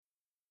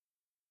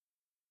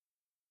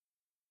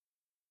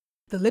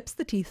The lips,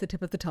 the teeth, the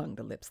tip of the tongue.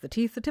 The lips, the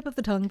teeth, the tip of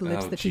the tongue. The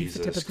lips, the teeth,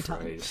 the tip of the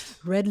tongue.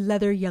 Red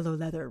leather, yellow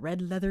leather.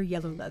 Red leather,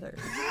 yellow leather.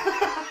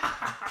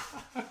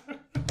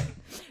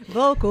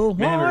 Vocal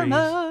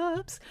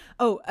warm-ups.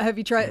 Oh, have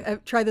you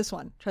tried? Try this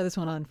one. Try this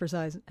one on for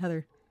size,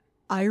 Heather.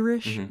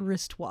 Irish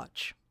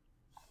wristwatch.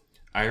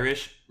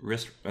 Irish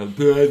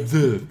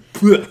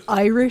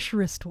Irish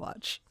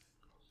wristwatch.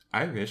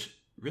 Irish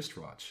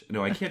wristwatch.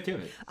 No, I can't do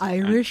it.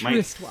 Irish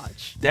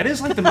wristwatch. That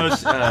is like the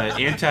most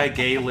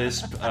anti-gay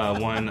lisp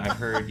one I've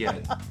heard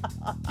yet.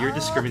 You're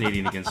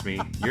discriminating against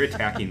me. You're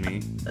attacking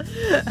me.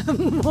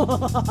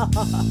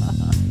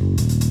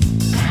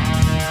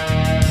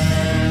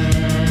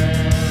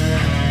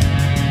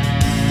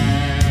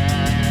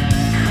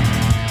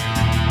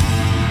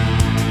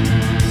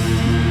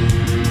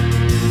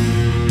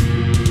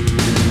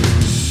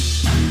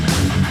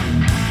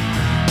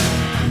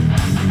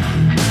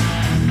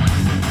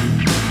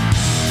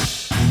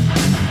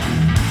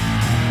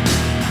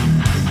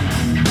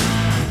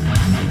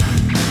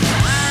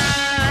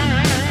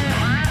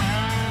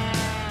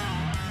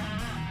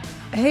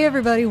 Hey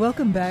everybody,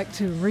 welcome back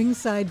to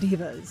Ringside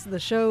Divas, the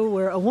show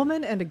where a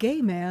woman and a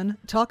gay man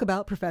talk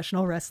about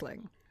professional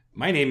wrestling.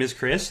 My name is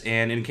Chris,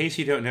 and in case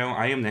you don't know,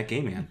 I am that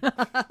gay man.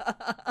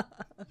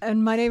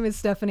 And my name is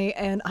Stephanie,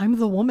 and I'm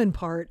the woman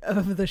part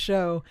of the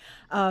show.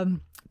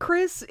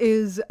 Chris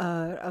is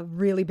a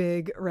really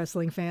big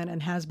wrestling fan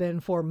and has been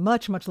for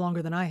much, much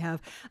longer than I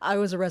have. I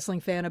was a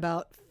wrestling fan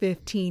about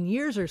 15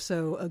 years or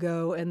so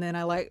ago, and then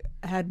I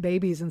had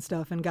babies and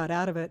stuff and got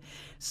out of it.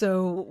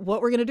 So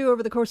what we're going to do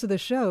over the course of the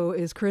show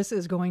is Chris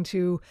is going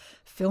to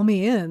fill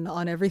me in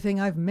on everything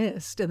I've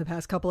missed in the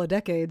past couple of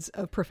decades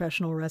of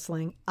professional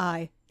wrestling.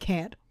 I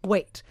can't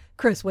wait.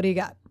 Chris, what do you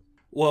got?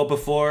 Well,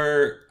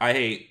 before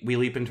we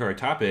leap into our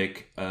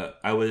topic,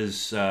 I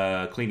was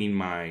cleaning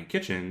my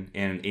kitchen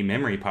and a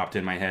memory popped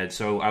in my head.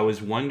 So I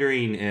was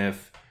wondering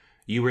if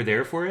you were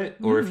there for it,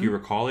 or if you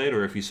recall it,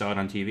 or if you saw it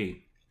on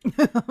TV.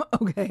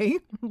 Okay.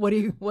 What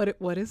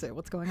is it?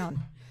 What's going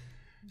on?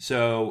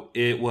 So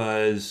it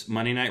was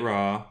Monday Night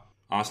Raw,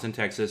 Austin,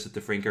 Texas, at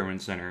the Frank Erwin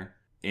Center,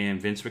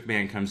 and Vince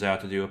McMahon comes out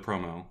to do a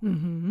promo,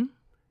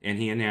 and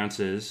he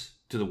announces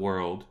to the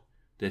world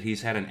that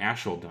he's had an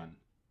ashole done.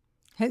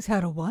 Has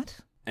had a what?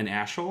 An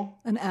ashole?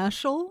 An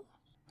ashole?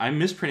 I'm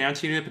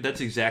mispronouncing it, but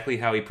that's exactly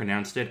how he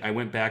pronounced it. I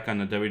went back on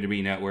the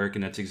WWE Network,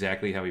 and that's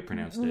exactly how he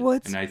pronounced it.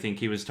 What? And I think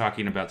he was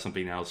talking about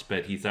something else,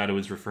 but he thought it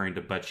was referring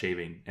to butt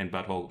shaving and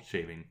butthole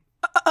shaving.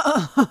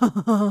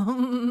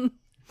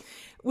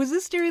 Was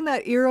this during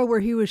that era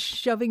where he was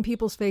shoving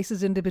people's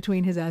faces into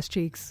between his ass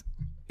cheeks?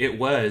 It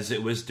was.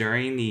 It was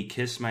during the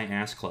Kiss My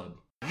Ass Club.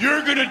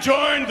 You're gonna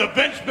join the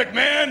Vince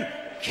McMahon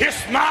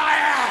Kiss My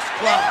Ass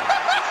Club!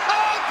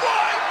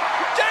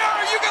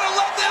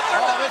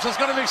 This is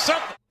going to be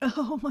something.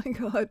 Oh my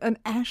god, an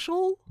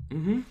ashole?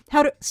 Mm-hmm.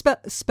 How to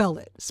spell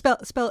it?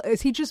 Spell.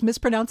 Is he just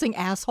mispronouncing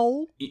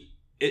asshole?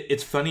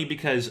 It's funny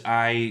because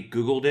I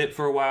Googled it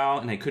for a while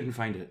and I couldn't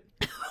find it.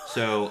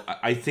 So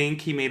I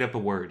think he made up a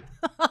word.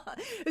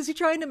 Is he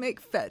trying to make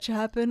fetch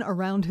happen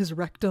around his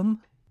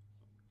rectum?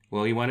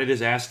 Well, he wanted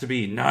his ass to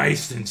be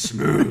nice and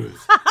smooth.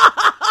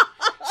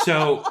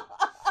 So...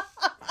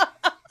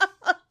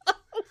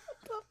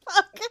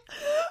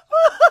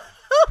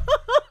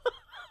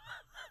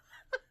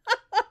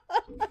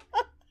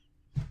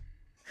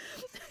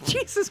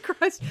 Jesus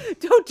Christ,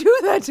 don't do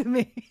that to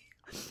me.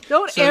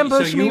 Don't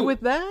ambush me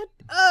with that.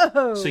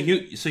 Oh. So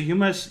you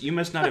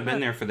must not have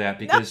been there for that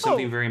because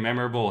something very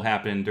memorable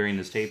happened during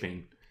this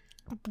taping.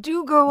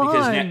 Do go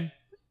on.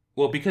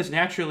 Because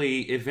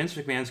naturally, if Vince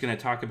McMahon's going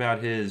to talk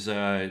about his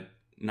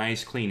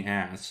nice, clean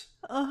ass,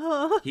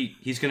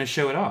 he's going to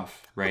show it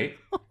off, right?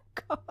 Oh,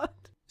 God.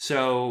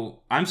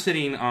 So I'm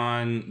sitting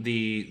on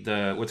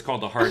the what's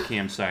called the hard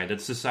cam side.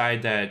 That's the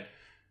side that...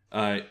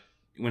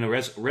 when a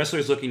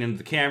wrestler's looking into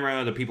the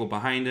camera, the people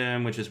behind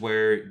him, which is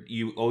where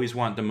you always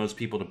want the most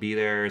people to be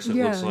there, so it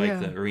looks like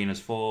the arena's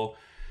full.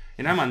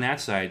 And I'm on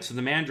that side. So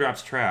the man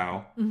drops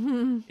trowel,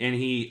 and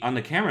he, on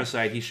the camera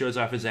side, he shows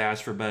off his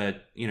ass for about,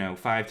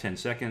 5-10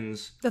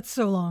 seconds. That's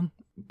so long.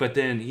 But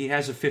then he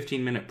has a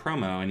 15-minute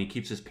promo, and he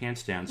keeps his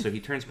pants down. So he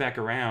turns back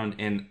around,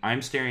 and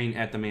I'm staring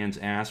at the man's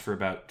ass for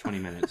about 20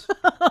 minutes.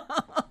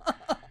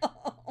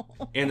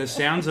 And the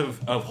sounds of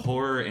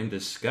horror and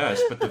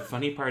disgust, but the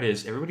funny part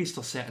is everybody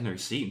still sat in their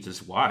seat and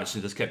just watched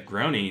and just kept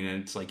groaning,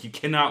 and it's like, you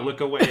cannot look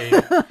away.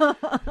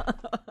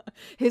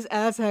 His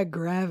ass had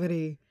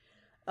gravity.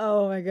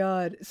 Oh my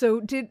God.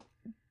 So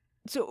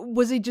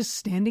was he just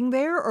standing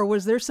there, or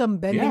was there some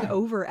bending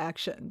over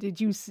action?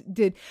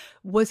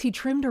 Was he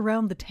trimmed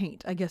around the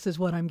taint, I guess is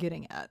what I'm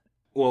getting at.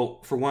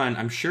 Well, for one,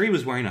 I'm sure he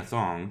was wearing a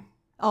thong.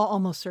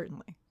 Almost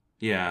certainly.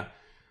 Yeah.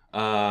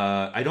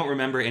 I don't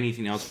remember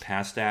anything else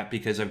past that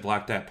because I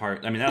blocked that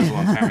part. I mean, that was a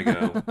long time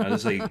ago.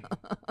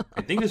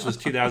 I think this was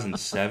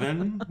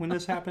 2007 when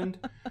this happened.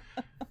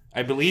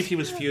 I believe he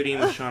was feuding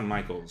with Shawn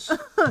Michaels.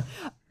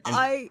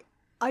 I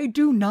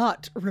do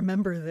not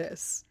remember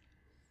this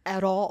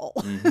at all.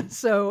 Mm-hmm.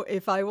 So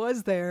if I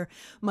was there,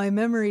 my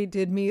memory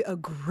did me a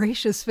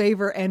gracious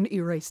favor and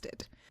erased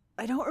it.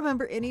 I don't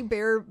remember any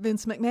bare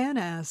Vince McMahon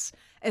ass.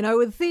 And I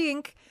would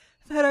think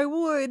that I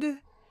would.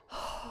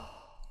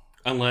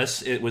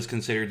 Unless it was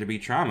considered to be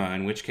trauma,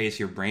 in which case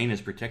your brain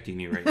is protecting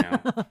you right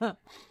now.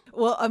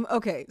 Well,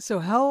 okay. So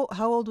how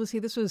old was he?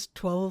 This was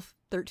 12,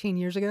 13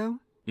 years ago?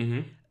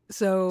 Mm-hmm.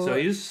 So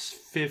he was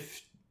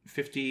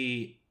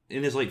 50,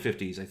 in his late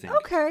 50s, I think.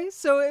 Okay,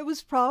 so it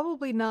was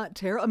probably not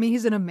terrible. I mean,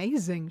 he's in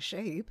amazing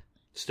shape.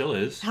 Still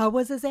is. How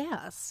was his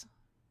ass?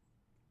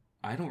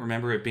 I don't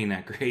remember it being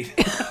that great.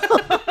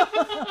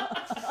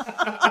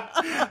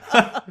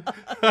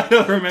 I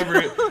don't remember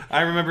it.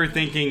 I remember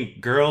thinking,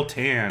 girl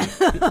tan.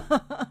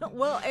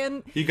 Well,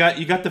 and you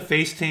got the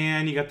face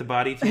tan, you got the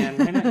body tan.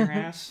 Why not your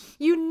ass?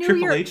 you knew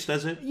Triple H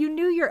does it. You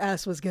knew your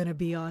ass was going to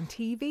be on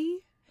TV.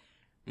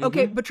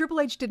 Okay, but Triple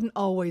H didn't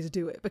always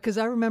do it, because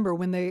I remember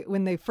when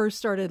they first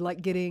started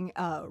like getting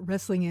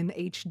wrestling in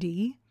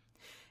HD,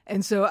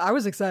 and so I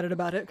was excited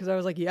about it because I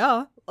was like,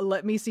 yeah,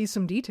 let me see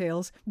some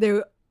details.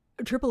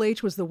 Triple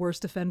H was the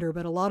worst offender,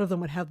 but a lot of them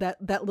would have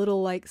that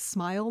little like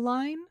smile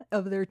line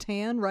of their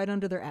tan right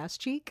under their ass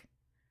cheek.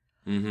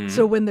 Mm-hmm.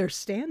 So when they're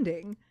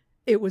standing,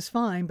 it was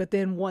fine, but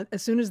then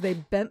as soon as they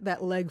bent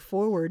that leg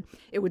forward,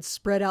 it would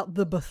spread out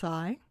the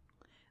thigh.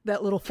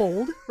 That little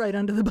fold right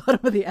under the bottom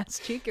of the ass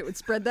cheek, it would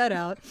spread that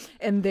out,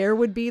 and there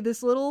would be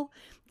this little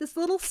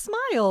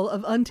smile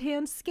of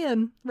untanned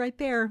skin right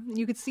there.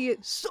 You could see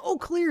it so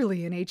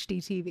clearly in HD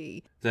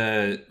TV.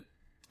 The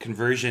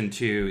conversion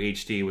to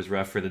HD was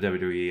rough for the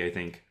WWE, I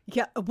think.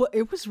 Yeah, well,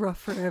 it was rough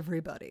for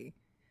everybody.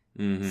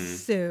 Mm-hmm.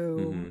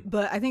 So,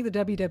 but I think the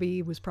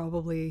WWE was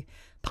probably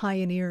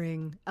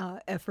pioneering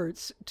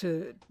efforts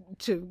to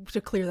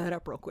clear that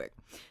up real quick.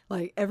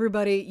 Like,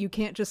 everybody, you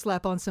can't just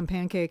slap on some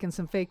pancake and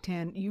some fake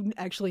tan. You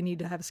actually need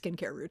to have a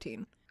skincare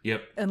routine.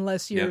 Yep.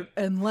 Unless you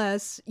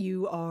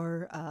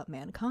are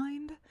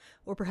Mankind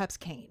or perhaps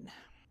Kane.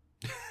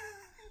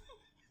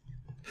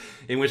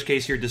 In which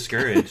case you're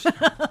discouraged.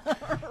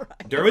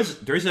 Right.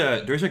 There's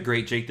a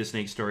great Jake the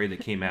Snake story that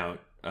came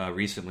out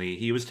recently.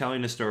 He was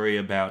telling a story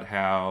about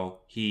how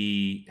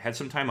he had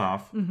some time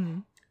off,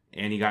 and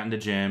he got in the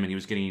gym and he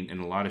was getting in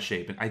a lot of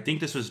shape. And I think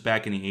this was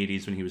back in the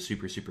 80s when he was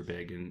super, super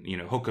big, and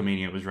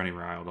Hulkamania was running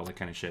wild, all that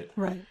kind of shit.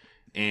 Right.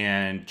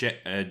 And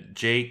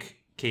Jake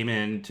came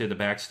in to the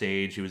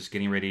backstage. He was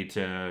getting ready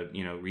to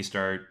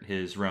restart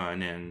his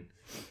run, and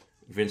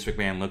Vince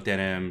McMahon looked at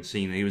him,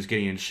 seeing that he was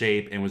getting in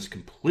shape, and was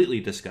completely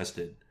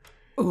disgusted.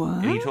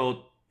 What?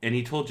 And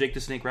he told Jake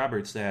the Snake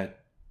Roberts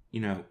that,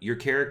 your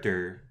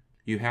character,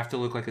 you have to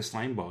look like a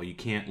slime ball. You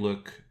can't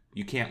look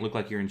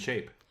like you're in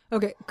shape.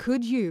 Okay,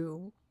 could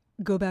you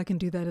go back and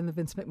do that in the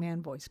Vince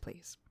McMahon voice,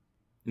 please?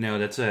 No,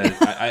 that's what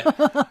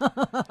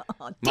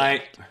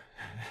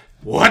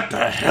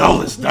the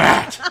hell is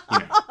that?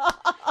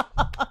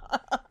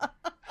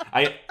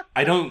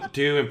 I don't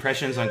do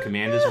impressions on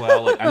command as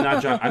well. Like,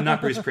 I'm not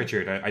Bruce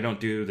Pritchard. I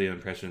don't do the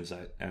impressions,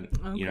 and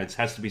it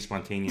has to be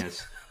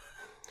spontaneous.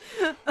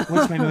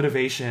 What's my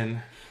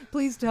motivation?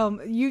 Please tell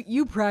me,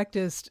 you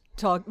practiced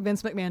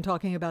Vince McMahon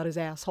talking about his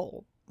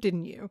asshole,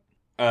 didn't you?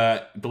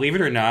 Believe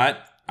it or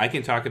not, I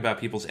can talk about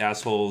people's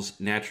assholes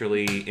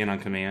naturally and on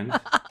command.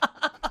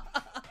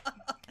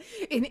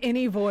 In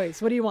any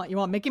voice. What do you want? You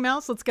want Mickey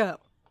Mouse? Let's go.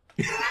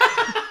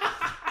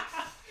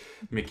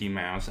 Mickey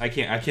Mouse. I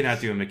cannot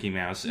do a Mickey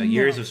Mouse. No.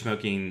 Years of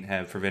smoking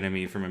have prevented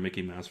me from a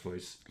Mickey Mouse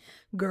voice.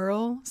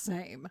 Girl,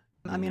 same.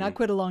 I mean, I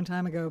quit a long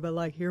time ago, but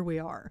like, here we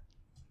are.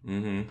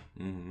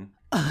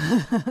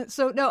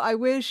 So no, I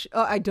wish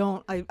I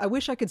don't. I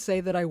wish I could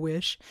say that I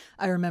wish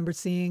I remembered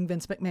seeing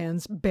Vince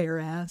McMahon's bare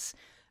ass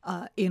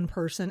in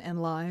person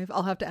and live.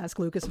 I'll have to ask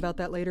Lucas about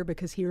that later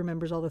because he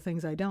remembers all the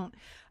things I don't.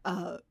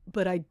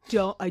 But I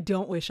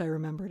don't wish I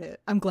remembered it.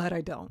 I'm glad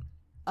I don't.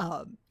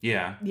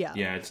 Yeah.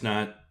 It's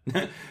not.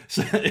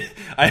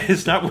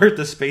 It's not worth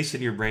the space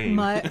in your brain.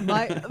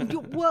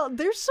 Well,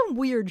 there's some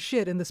weird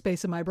shit in the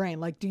space of my brain.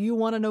 Like, do you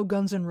want to know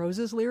Guns N'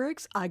 Roses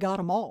lyrics? I got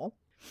them all.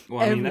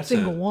 Well, I mean, that's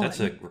a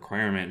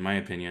requirement in my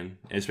opinion.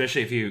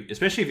 Especially if you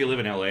live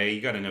in LA,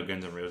 you got to know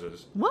Guns N'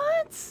 Roses.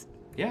 What?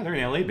 Yeah, they're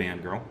an LA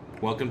band, girl.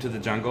 Welcome to the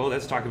Jungle.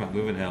 Let's talk about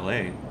moving to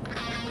LA.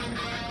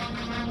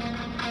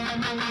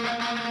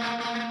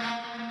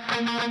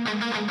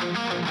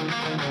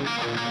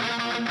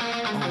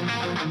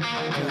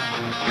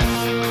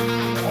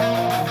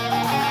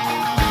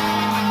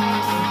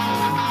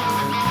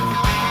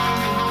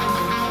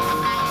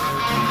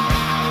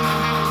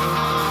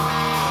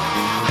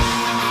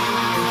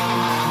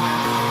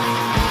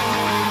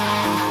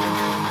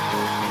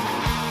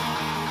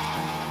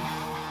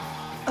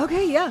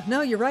 Okay, yeah.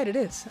 No, you're right, it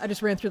is. I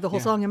just ran through the whole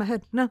song in my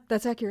head. No,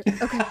 that's accurate.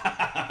 Okay.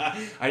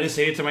 I just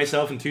say it to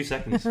myself in 2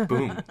 seconds.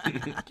 Boom.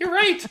 You're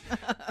right.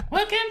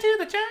 Welcome to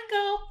the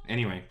jungle.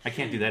 Anyway, I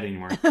can't do that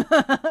anymore.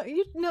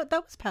 That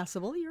was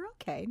passable. You're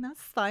okay.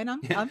 That's fine.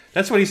 I'm...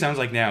 That's what he sounds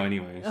like now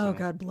anyway. So. Oh,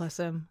 God bless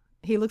him.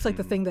 He looks like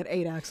the thing that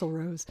ate Axl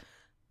Rose.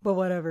 But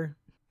whatever.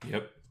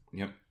 Yep.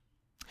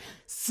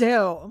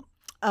 So,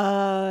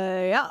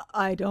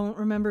 I don't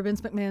remember Vince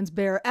McMahon's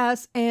bare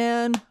ass.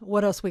 And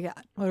what else we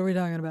got? What are we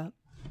talking about?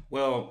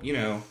 Well,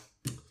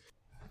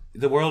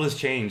 The world has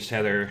changed,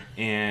 Heather,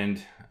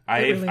 and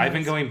I've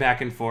been going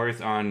back and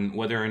forth on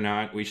whether or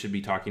not we should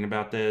be talking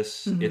about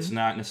this. Mm-hmm. It's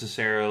not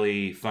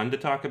necessarily fun to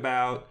talk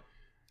about.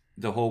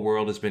 The whole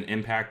world has been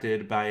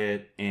impacted by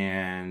it,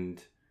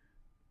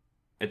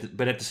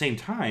 but at the same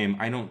time,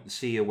 I don't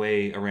see a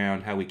way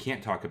around how we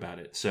can't talk about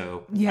it.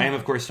 So I am,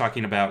 of course,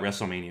 talking about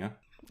WrestleMania.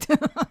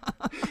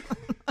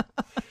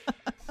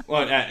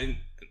 Well,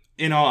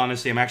 in all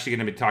honesty, I'm actually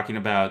going to be talking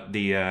about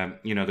the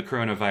the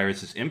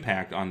coronavirus's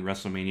impact on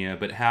WrestleMania,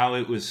 but how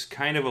it was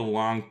kind of a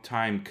long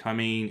time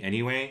coming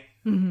anyway.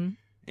 Mm-hmm.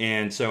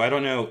 And so I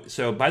don't know.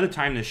 So by the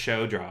time this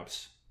show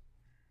drops,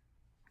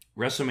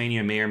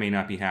 WrestleMania may or may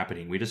not be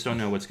happening. We just don't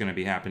know what's going to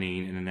be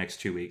happening in the next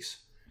 2 weeks.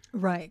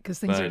 Right, because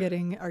things are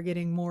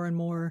getting more and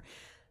more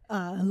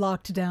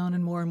locked down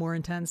and more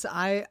intense.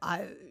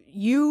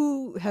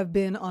 You have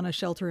been on a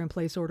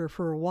shelter-in-place order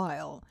for a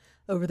while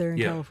over there in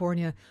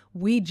California.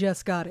 We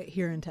just got it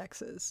here in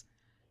Texas,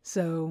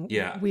 so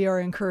we are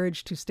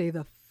encouraged to stay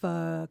the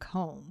fuck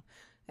home.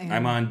 And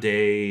I'm on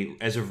day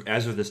as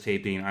of this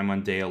taping. I'm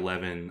on day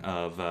 11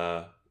 of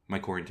my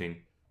quarantine.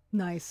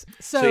 Nice.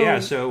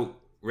 So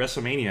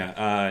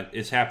WrestleMania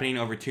is happening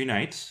over 2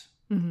 nights.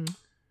 Mm-hmm.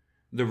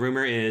 The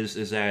rumor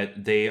is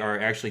that they are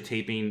actually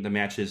taping the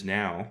matches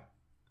now.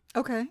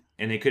 Okay.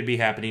 And they could be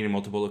happening in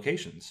multiple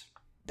locations.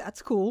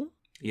 That's cool.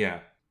 Yeah.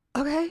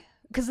 Okay.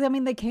 Because, I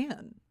mean, they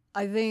can.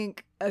 I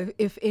think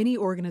if any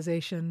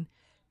organization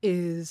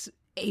is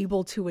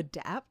able to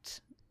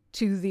adapt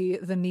to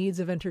the needs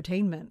of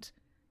entertainment,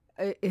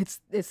 it's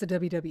the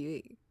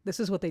WWE. This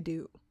is what they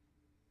do.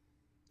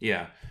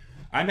 Yeah.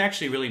 I'm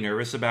actually really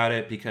nervous about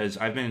it because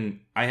I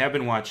have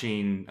been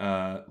watching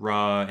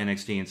Raw,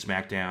 NXT, and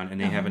SmackDown,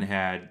 and they haven't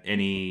had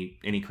any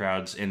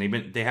crowds, and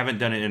they haven't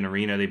done it in an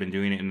arena. They've been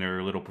doing it in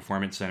their little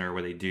performance center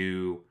where they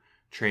do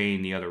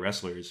train the other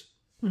wrestlers.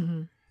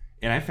 Mm-hmm.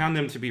 And I found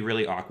them to be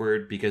really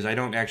awkward because I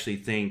don't actually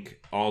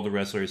think all the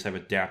wrestlers have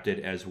adapted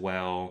as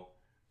well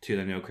to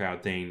the no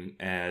crowd thing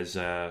as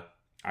I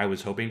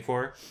was hoping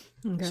for.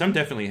 Okay. Some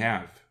definitely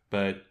have,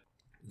 but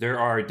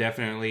there is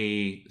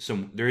definitely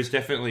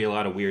a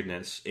lot of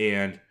weirdness.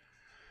 And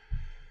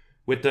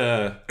with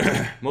the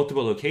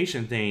multiple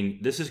location thing,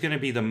 this is going to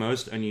be the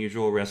most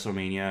unusual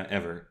WrestleMania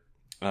ever.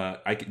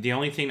 The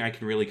only thing I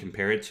can really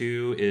compare it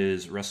to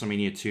is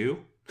WrestleMania 2,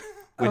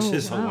 which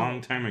is a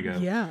long time ago.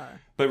 Yeah.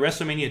 But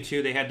WrestleMania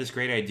 2, they had this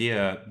great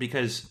idea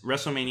because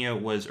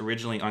WrestleMania was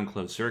originally on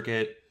closed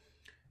circuit.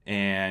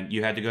 And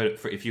you had to go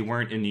if you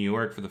weren't in New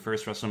York for the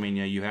first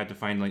WrestleMania, you had to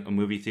find like a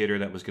movie theater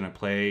that was going to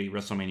play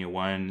WrestleMania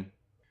 1.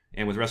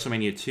 And with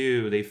WrestleMania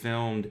 2, they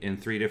filmed in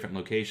 3 different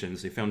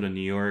locations. They filmed in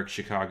New York,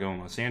 Chicago, and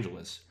Los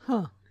Angeles.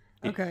 Huh.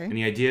 Okay. And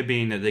the idea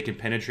being that they can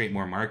penetrate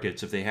more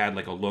markets if they had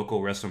like a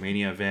local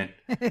WrestleMania event.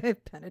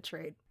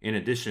 Penetrate. In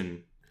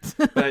addition.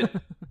 But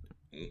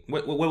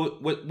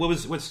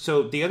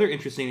so the other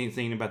interesting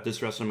thing about this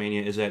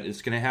WrestleMania is that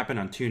it's going to happen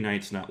on 2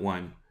 nights, not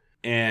 1.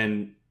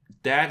 And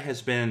that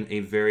has been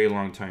a very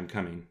long time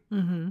coming.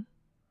 Mm-hmm.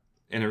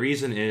 And the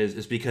reason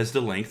is because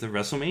the length of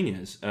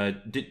WrestleManias.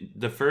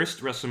 The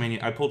first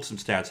WrestleMania, I pulled some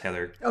stats,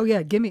 Heather. Oh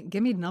yeah, give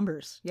me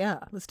numbers. Yeah,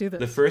 let's do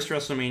this. The first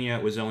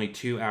WrestleMania was only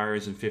 2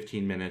 hours and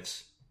 15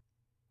 minutes.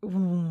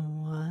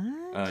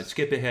 What?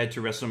 Skip ahead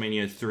to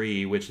WrestleMania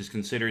 3, which is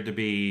considered to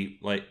be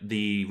like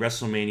the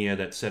WrestleMania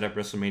that set up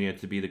WrestleMania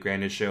to be the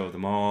grandest show of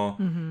them all.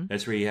 Mm-hmm.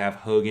 That's where you have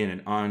Hogan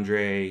and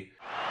Andre.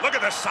 Look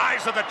at the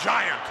size of the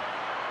giant.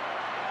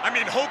 I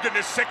mean, Hogan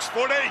is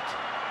 6'8".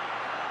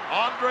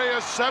 Andre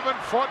is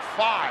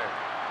 7'5".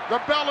 The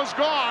bell is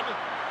gone.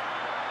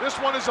 This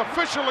one is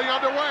officially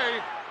underway.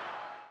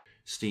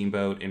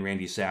 Steamboat and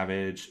Randy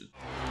Savage.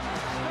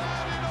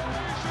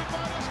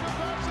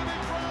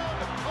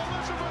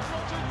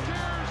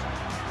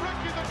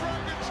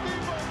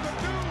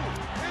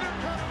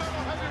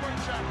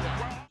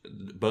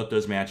 Both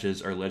those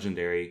matches are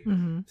legendary.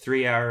 Mm-hmm.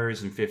 3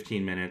 hours and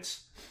 15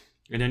 minutes.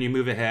 And then you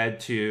move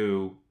ahead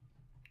to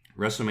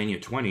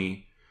WrestleMania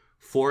 20.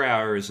 4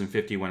 hours and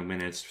 51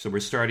 minutes. So we're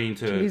starting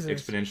to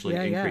exponentially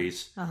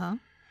increase. Yeah. Uh-huh.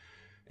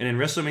 And in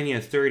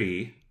WrestleMania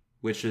 30,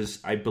 which is,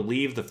 I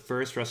believe, the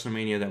first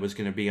WrestleMania that was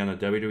going to be on the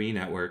WWE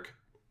Network,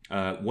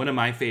 one of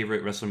my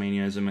favorite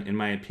WrestleManias, in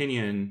my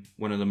opinion,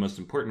 one of the most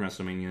important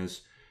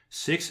WrestleManias,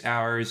 6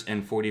 hours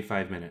and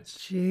 45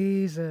 minutes.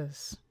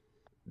 Jesus.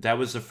 That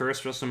was the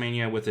first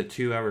WrestleMania with a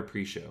 2-hour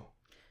pre-show.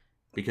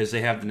 Because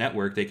they have the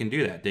network, they can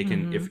do that. They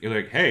can, if you're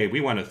like, hey, we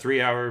want a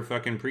 3-hour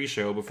fucking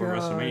pre-show before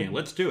WrestleMania,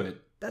 let's do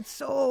it. That's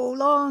so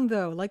long,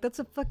 though. Like, that's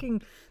a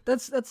fucking...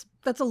 That's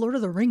a Lord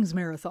of the Rings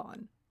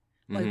marathon.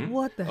 Like,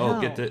 what the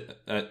hell?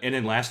 And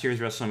then last year's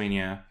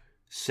WrestleMania,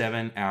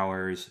 7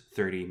 hours,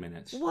 30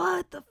 minutes.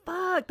 What the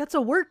fuck? That's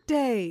a work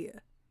day.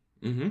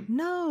 Mm-hmm.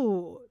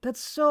 No. That's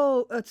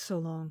so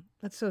long.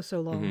 That's so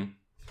long. Mm-hmm.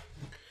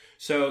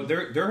 So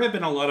there have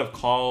been a lot of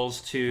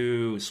calls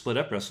to split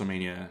up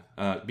WrestleMania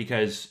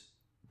because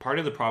part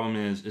of the problem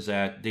is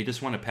that they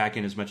just want to pack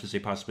in as much as they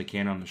possibly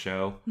can on the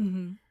show.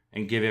 Mm-hmm.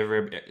 and give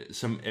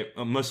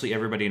mostly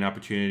everybody an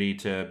opportunity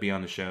to be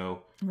on the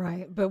show.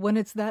 Right. But when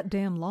it's that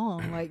damn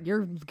long, like,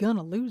 you're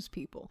gonna lose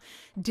people.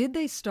 Did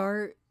they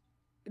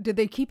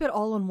keep it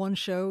all on one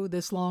show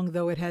this long,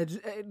 though it had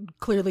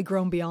clearly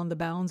grown beyond the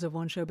bounds of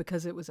one show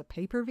because it was a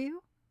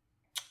pay-per-view?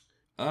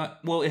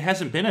 Well, it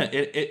hasn't been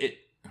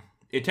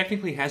it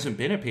technically hasn't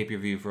been a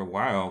pay-per-view for a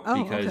while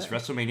because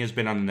WrestleMania's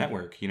been on the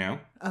network, you know?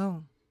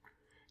 Oh.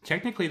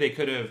 Technically, they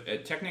could have.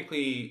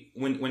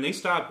 When they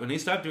stopped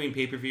doing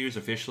pay-per-views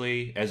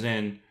officially, as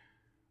in,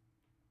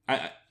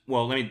 let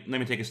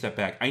me take a step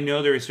back. I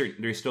know there's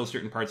still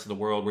certain parts of the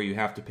world where you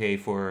have to pay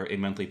for a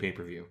monthly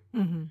pay-per-view.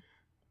 Mm-hmm.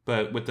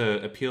 But with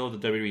the appeal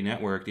of the WWE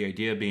Network, the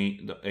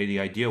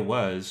idea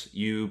was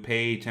you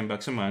pay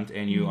 $10 a month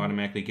and you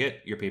automatically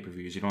get your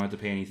pay-per-views. You don't have to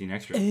pay anything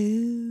extra.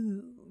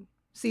 Ooh.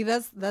 See,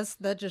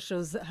 that just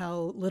shows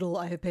how little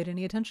I have paid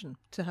any attention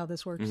to how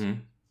this works. Mm-hmm.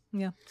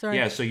 Yeah, sorry.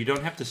 Yeah, so you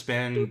don't have to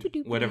spend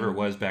whatever it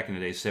was back in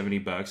the day,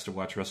 $70 to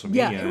watch WrestleMania.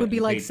 Yeah, it would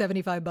be like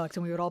 $75,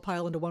 and we would all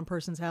pile into one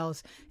person's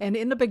house and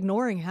end up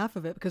ignoring half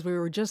of it because we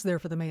were just there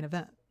for the main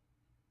event.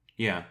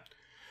 Yeah.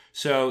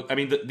 So, I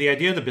mean, the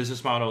idea of the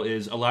business model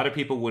is a lot of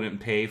people wouldn't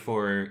pay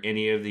for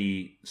any of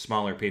the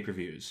smaller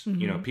pay-per-views. Mm-hmm.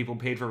 You know, people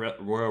paid for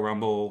Royal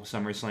Rumble,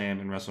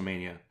 SummerSlam, and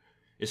WrestleMania,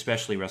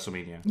 especially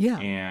WrestleMania. Yeah,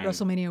 and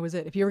WrestleMania was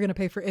it. If you were going to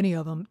pay for any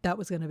of them, that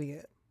was going to be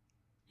it.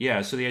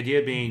 Yeah, so the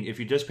idea being, if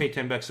you just pay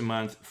 $10 a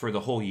month for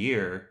the whole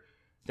year,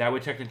 that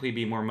would technically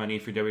be more money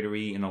for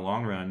WWE in the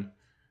long run,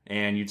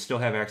 and you'd still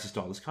have access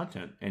to all this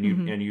content, and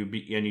you'd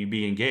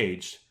be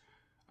engaged.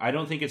 I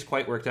don't think it's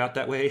quite worked out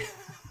that way,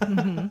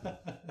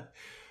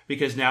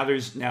 because now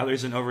there's an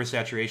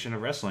oversaturation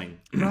of wrestling.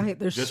 Right,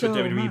 there's just so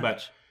with WWE,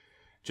 much.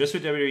 Just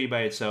with WWE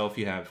by itself,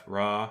 you have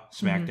Raw,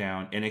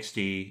 SmackDown,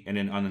 NXT, and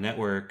then on the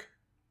network,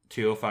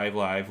 205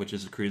 Live, which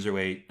is the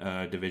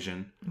cruiserweight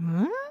division.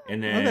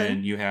 And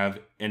then you have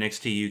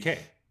NXT UK.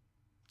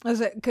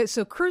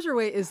 So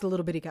cruiserweight is the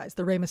little bitty guys,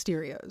 the Rey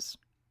Mysterios.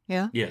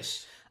 Yeah?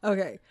 Yes.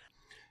 Okay.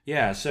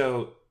 Yeah,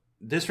 so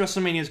this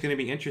WrestleMania is going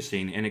to be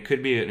interesting, and it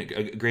could be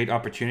a great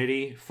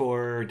opportunity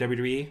for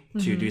WWE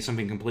to do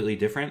something completely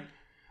different.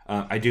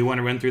 I do want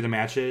to run through the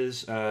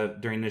matches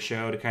during the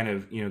show to kind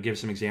of, give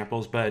some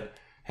examples, but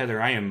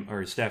Heather,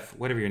 or Steph,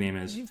 whatever your name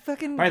is.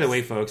 By the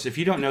way, folks, if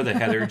you don't know the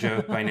Heather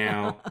joke by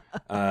now,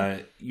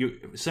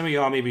 some of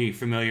y'all may be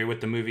familiar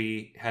with the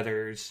movie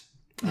Heathers.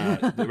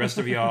 The rest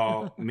of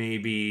y'all may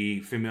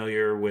be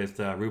familiar with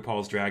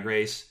RuPaul's Drag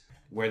Race,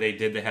 where they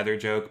did the Heather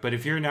joke. But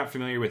if you're not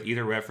familiar with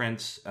either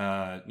reference,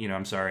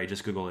 I'm sorry,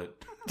 just Google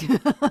it.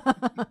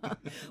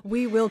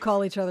 We will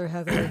call each other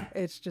Heather.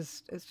 It's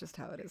just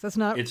how it is. It's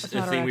not a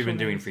thing we've been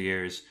doing for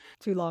years.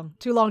 Too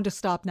long to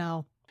stop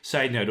now.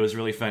 Side note, it was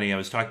really funny. I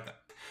was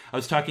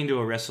talking to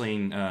a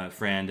wrestling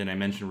friend, and I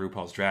mentioned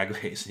RuPaul's Drag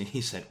Race, and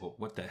he said, "Well,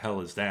 what the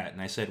hell is that?"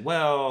 And I said,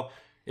 "Well,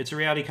 it's a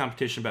reality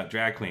competition about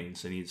drag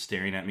queens." And he's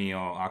staring at me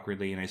all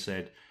awkwardly, and I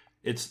said,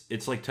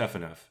 "It's like Tough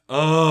Enough."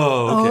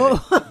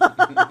 Oh, okay.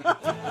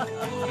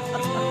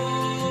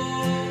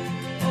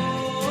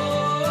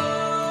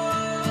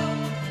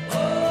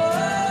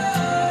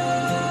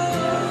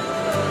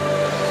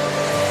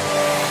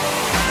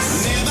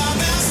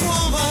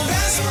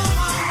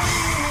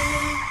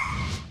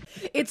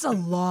 It's a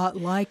lot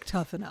like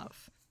Tough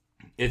Enough.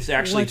 It's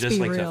actually just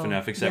like real. Tough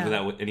Enough, except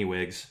without any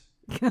wigs.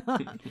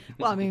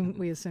 Well, I mean,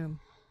 we assume.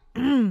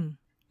 Hogan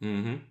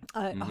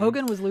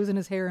was losing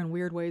his hair in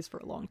weird ways for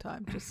a long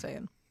time. Just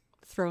saying.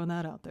 Throwing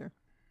that out there.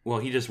 Well,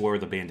 he just wore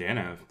the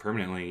bandana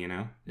permanently,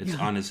 It's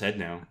on his head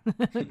now.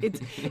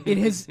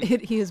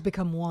 He has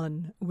become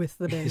one with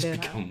the bandana. He's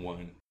become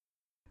one.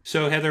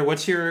 So, Heather,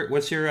 what's your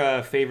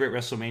favorite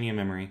WrestleMania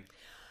memory?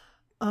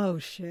 Oh,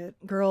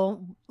 shit.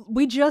 Girl,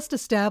 we just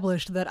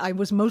established that I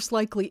was most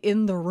likely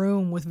in the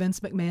room with Vince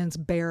McMahon's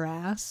bare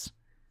ass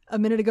a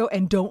minute ago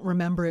and don't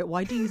remember it.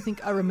 Why do you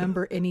think I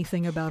remember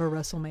anything about a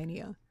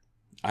WrestleMania?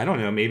 I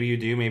don't know. Maybe you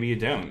do, maybe you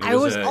don't. It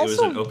was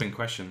an open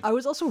question. I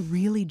was also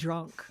really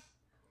drunk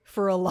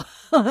for a lot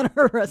of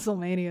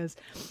WrestleManias.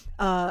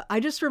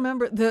 I just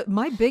remember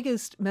my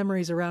biggest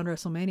memories around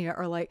WrestleMania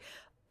are like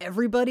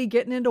everybody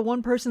getting into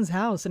one person's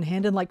house and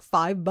handing like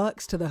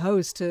 $5 to the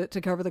host to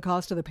cover the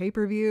cost of the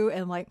pay-per-view,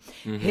 and like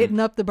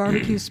hitting up the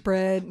barbecue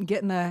spread and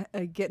getting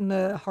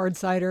the hard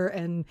cider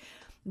and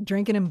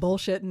drinking and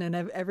bullshitting, and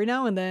every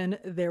now and then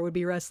there would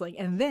be wrestling,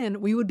 and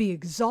then we would be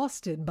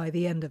exhausted by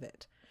the end of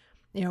it.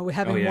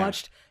 Having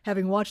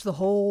watched the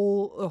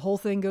whole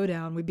thing go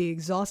down, we'd be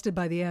exhausted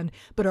by the end.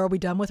 But are we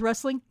done with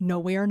wrestling? No,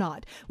 we are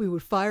not. We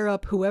would fire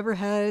up whoever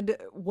had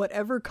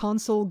whatever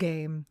console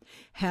game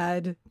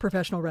had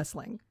professional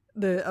wrestling,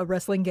 a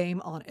wrestling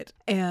game on it,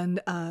 and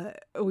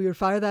we would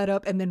fire that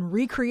up and then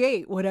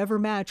recreate whatever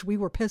match we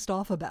were pissed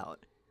off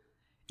about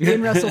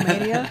in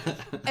WrestleMania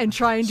and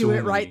try and do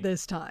it right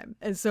this time.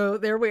 And so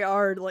there we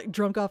are, like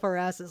drunk off our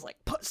asses, like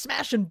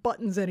smashing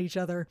buttons at each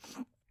other.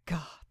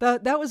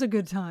 God, that was a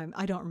good time.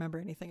 I don't remember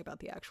anything about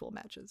the actual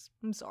matches.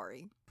 I'm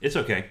sorry. It's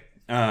okay.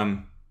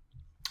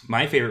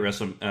 My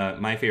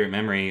favorite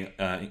memory,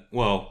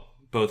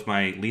 both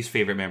my least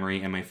favorite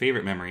memory and my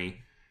favorite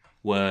memory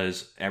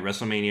was at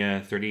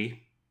WrestleMania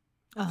 30.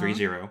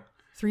 3-0.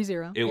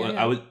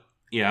 3-0.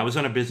 I was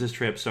on a business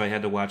trip, so I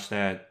had to watch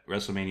that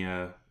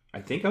WrestleMania.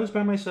 I think I was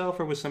by myself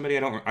or with somebody. I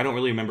don't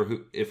really remember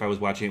if I was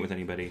watching it with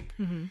anybody.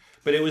 Mm-hmm.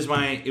 But it was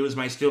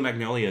my Steel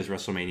Magnolias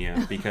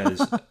WrestleMania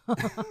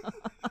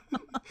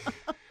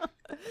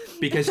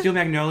because Steel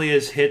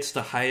Magnolias hits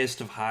the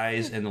highest of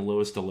highs and the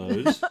lowest of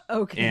lows.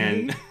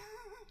 Okay.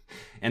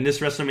 And this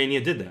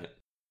WrestleMania did that.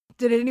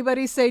 Did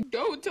anybody say,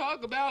 "Don't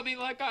talk about me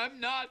like I'm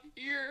not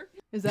here"?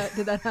 Did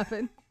that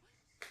happen?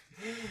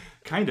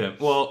 Kind of.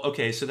 Well,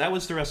 okay, so that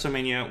was the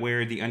WrestleMania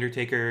where The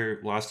Undertaker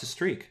lost his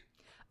streak.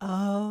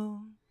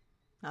 Oh,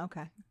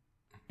 okay.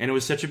 And it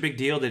was such a big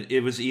deal that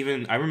it was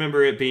even, I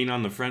remember it being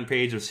on the front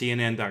page of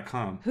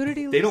CNN.com. Who did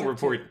he lose?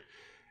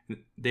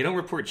 They don't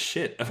report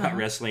shit about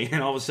wrestling,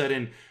 and all of a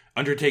sudden,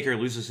 Undertaker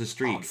loses his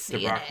streak to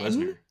Brock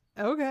Lesnar.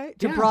 Okay.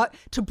 To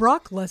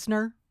Brock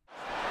Lesnar.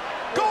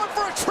 Going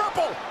for a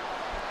triple.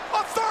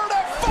 A third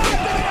and 5 to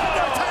The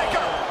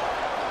Undertaker.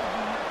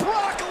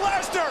 Brock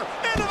Lesnar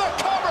into the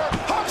cover.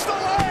 Hooks the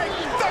leg.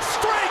 The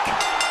streak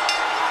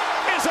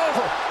is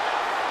over.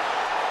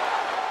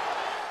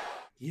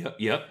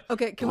 Yep.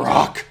 Okay.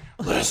 Brock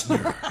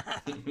Lesnar.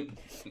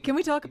 Can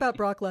we talk about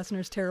Brock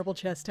Lesnar's terrible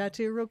chest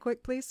tattoo real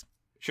quick, please?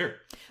 Sure.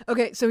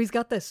 Okay. So he's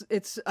got this.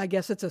 I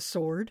guess it's a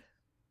sword.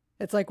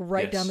 It's like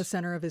right Yes. down the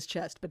center of his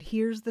chest. But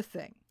here's the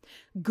thing.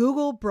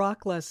 Google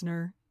Brock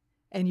Lesnar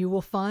and you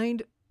will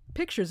find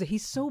pictures that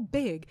he's so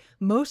big.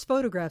 Most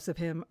photographs of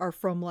him are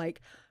from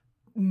like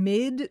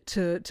mid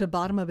to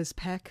bottom of his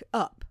pec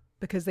up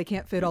because they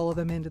can't fit all of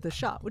them into the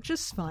shot, which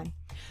is fine.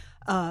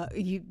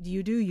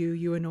 You do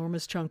you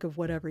enormous chunk of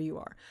whatever you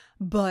are.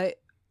 But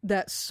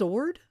that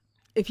sword,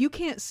 if you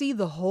can't see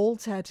the whole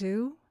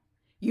tattoo,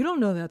 you don't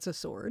know that's a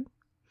sword.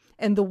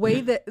 And the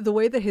way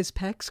that his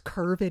pecs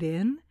curve it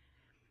in,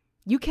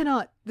 you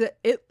cannot.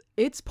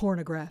 It's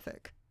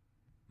pornographic.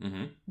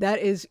 Mm-hmm. That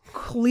is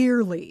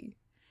clearly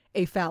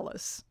a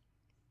phallus,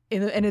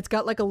 and it's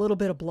got like a little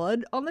bit of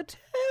blood on the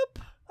tip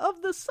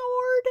of the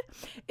sword.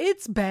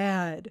 It's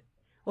bad.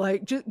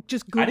 Like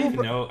just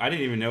Google. I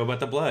didn't even know about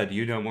the blood.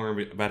 You know more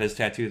about his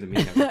tattoo than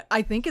me.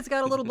 I think it's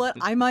got a little blood.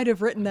 I might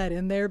have written that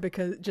in there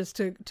because just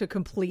to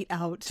complete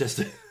out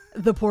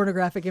the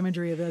pornographic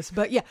imagery of this.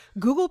 But yeah,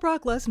 Google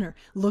Brock Lesnar.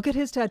 Look at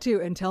his tattoo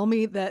and tell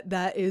me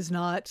that is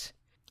not,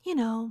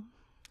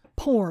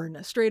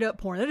 porn, straight up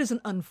porn. That is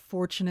an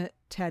unfortunate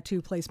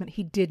tattoo placement.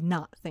 He did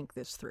not think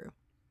this through.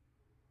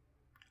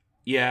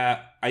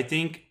 Yeah, I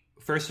think,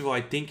 first of all,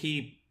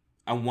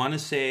 I want to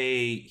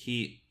say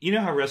you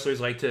know how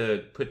wrestlers like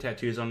to put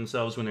tattoos on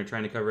themselves when they're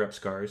trying to cover up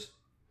scars?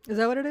 Is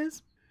that what it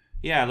is?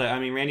 Yeah, I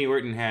mean, Randy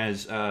Orton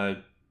has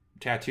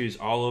tattoos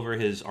all over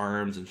his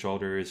arms and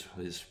shoulders,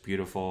 his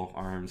beautiful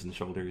arms and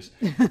shoulders.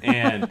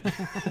 And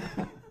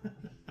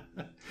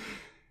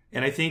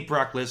and I think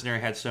Brock Lesnar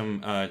had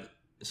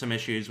some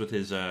issues with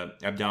his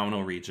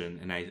abdominal region,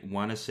 and I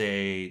want to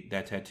say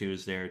that tattoo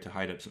is there to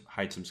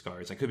hide some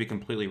scars. I could be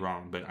completely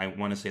wrong, but I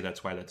want to say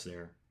that's why that's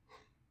there.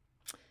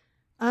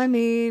 I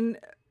mean,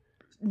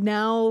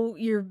 now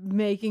you're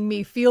making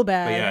me feel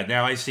bad. But yeah,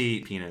 now I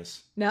see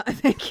penis. Now,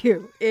 thank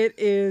you. It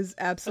is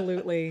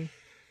absolutely.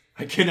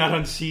 I cannot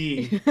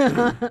unsee.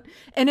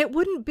 And it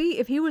wouldn't be,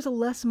 if he was a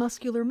less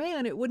muscular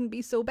man, it wouldn't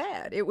be so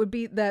bad. It would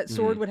be, that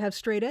sword would have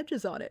straight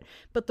edges on it.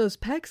 But those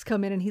pecs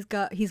come in and he's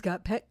got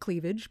pec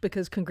cleavage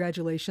because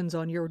congratulations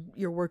on your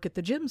work at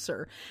the gym,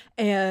 sir.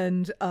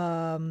 And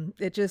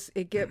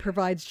it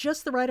provides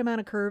just the right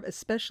amount of curve,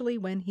 especially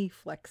when he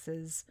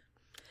flexes.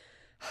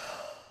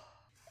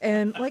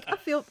 And like I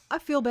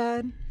feel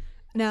bad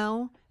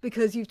now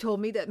because you've told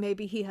me that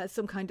maybe he has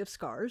some kind of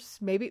scars.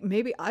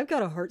 Maybe I've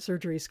got a heart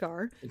surgery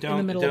scar in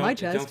the middle of my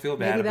chest. Don't feel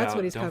bad. Maybe that's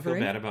what he's covering.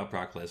 Don't feel bad about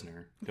Brock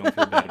Lesnar. Don't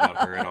feel bad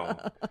about her at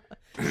all.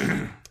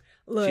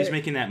 Look, she's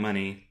making that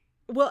money.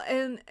 Well,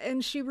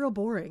 and she real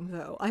boring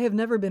though. I have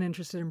never been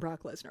interested in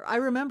Brock Lesnar. I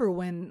remember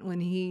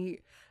when he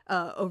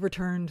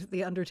overturned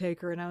The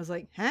Undertaker, and I was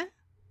like, huh?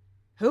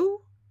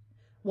 Who?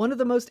 One of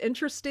the most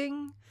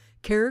interesting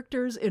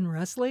characters in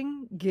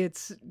wrestling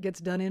gets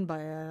done in by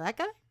that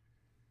guy?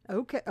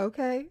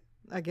 Okay,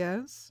 I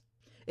guess.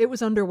 It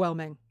was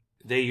underwhelming.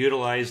 They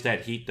utilized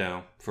that heat,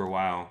 though, for a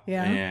while.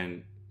 Yeah.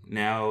 And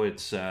now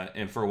it's,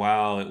 and for a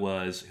while it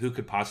was, who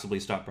could possibly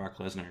stop Brock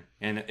Lesnar?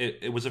 And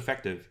it was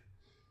effective.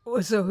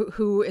 So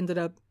who ended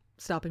up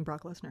stopping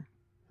Brock Lesnar?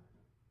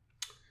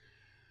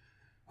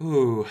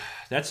 Ooh,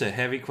 that's a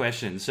heavy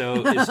question.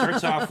 So it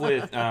starts off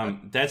with,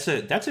 that's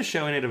a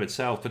show in and of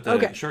itself, but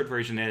the short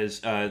version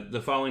is,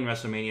 the following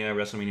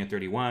WrestleMania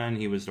 31,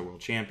 he was the world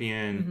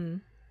champion. Mm-hmm.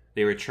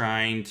 They were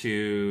trying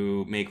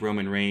to make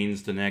Roman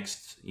Reigns the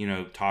next,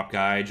 top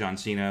guy, John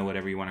Cena,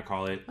 whatever you want to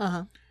call it.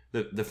 Uh-huh.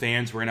 The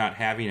fans were not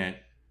having it.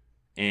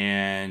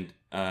 And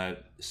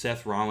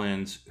Seth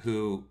Rollins,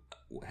 who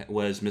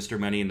was Mr.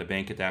 Money in the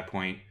Bank at that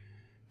point,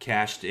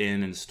 cashed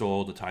in and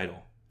stole the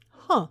title.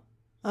 Huh.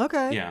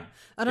 Okay. Yeah.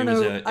 I don't It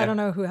was know. I don't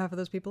know who half of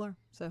those people are.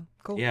 So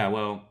cool. Yeah,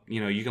 well,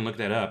 you can look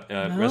that up.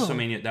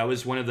 WrestleMania.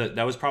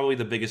 That was probably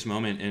the biggest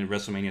moment in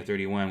WrestleMania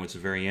 31, was the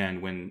very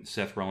end when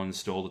Seth Rollins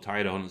stole the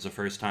title, and it was the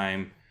first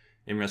time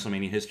in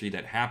WrestleMania history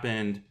that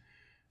happened.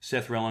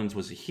 Seth Rollins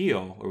was a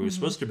heel, or he was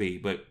supposed to be,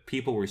 but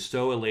people were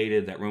so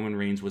elated that Roman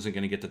Reigns wasn't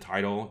going to get the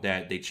title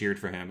that they cheered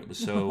for him. It was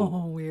so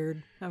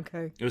weird.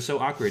 Okay. It was so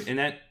awkward, and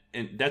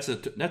that's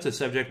a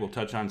subject we'll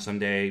touch on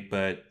someday,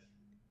 but.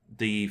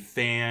 The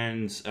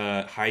fans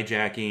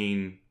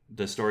hijacking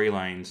the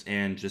storylines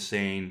and just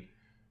saying,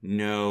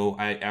 no,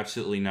 I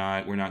absolutely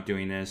not. We're not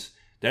doing this.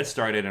 That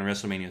started in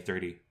WrestleMania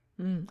 30.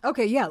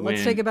 Okay, yeah.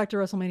 Let's take it back to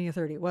WrestleMania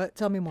 30. What?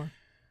 Tell me more.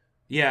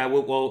 Yeah,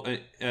 well,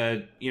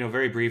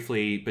 very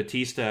briefly,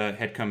 Batista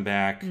had come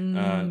back,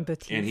 and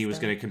he was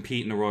going to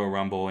compete in the Royal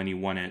Rumble, and he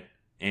won it.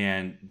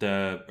 And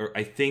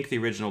I think the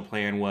original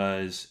plan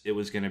was it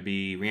was going to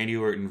be Randy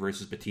Orton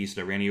versus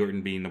Batista. Randy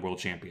Orton being the world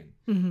champion.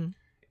 Mm-hmm.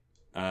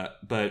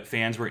 But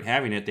fans weren't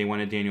having it. They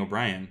wanted Daniel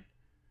Bryan.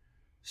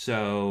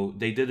 So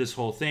they did this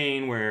whole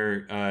thing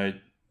where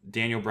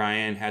Daniel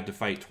Bryan had to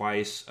fight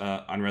twice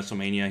on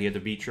WrestleMania. He had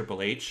to beat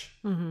Triple H.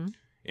 Mm-hmm.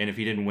 And if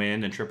he didn't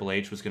win, then Triple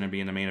H was going to be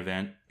in the main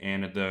event.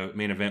 And the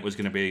main event was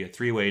going to be a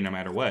three-way no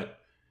matter what.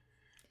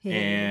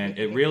 And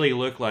it really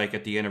looked like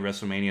at the end of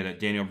WrestleMania that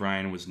Daniel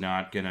Bryan was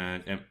not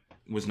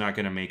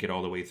gonna make it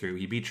all the way through.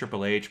 He beat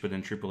Triple H, but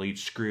then Triple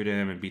H screwed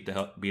him and beat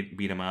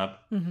him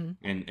up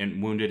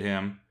and wounded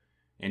him.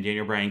 And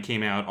Daniel Bryan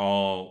came out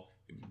all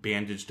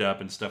bandaged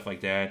up and stuff like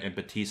that. And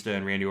Batista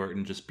and Randy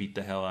Orton just beat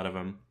the hell out of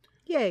him.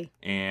 Yay.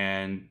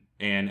 And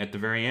at the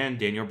very end,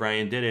 Daniel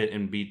Bryan did it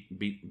and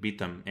beat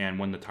them and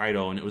won the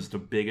title. And it was the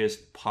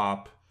biggest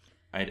pop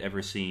I'd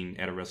ever seen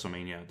at a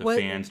WrestleMania. The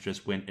fans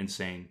just went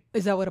insane.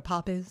 Is that what a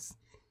pop is?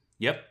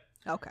 Yep.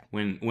 Okay.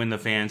 When the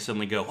fans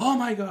suddenly go, oh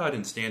my God,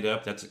 and stand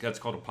up, that's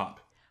called a pop.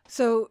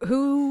 So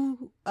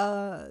who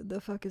the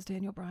fuck is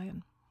Daniel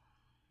Bryan?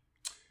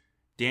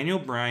 Daniel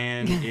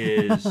Bryan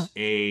is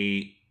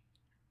a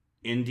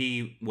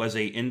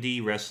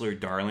indie wrestler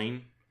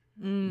darling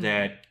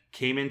that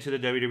came into the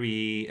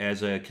WWE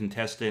as a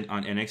contestant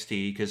on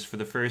NXT, because for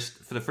the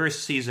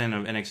first season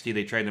of NXT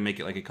they tried to make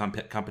it like a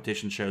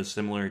competition show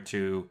similar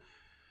to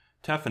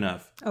Tough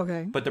Enough.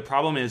 Okay. But the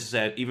problem is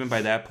that even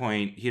by that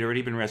point he'd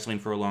already been wrestling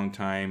for a long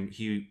time.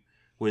 He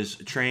was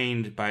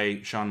trained by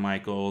Shawn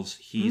Michaels.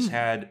 He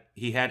had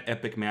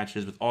epic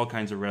matches with all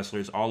kinds of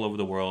wrestlers all over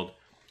the world.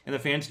 And the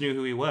fans knew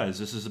who he was.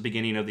 This is the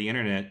beginning of the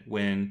internet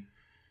when,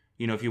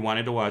 if you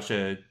wanted to watch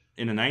in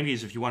the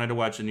 90s, if you wanted to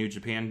watch a New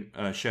Japan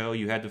show,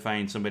 you had to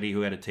find somebody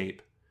who had a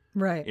tape.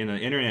 Right. In the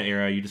internet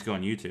era, you just go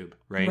on YouTube,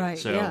 right? Right,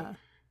 so yeah.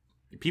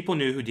 People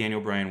knew who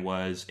Daniel Bryan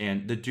was,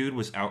 and the dude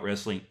was out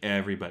wrestling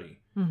everybody.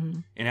 Mm-hmm.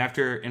 And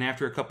after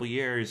a couple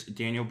years,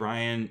 Daniel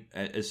Bryan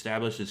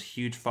established this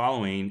huge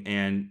following.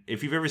 And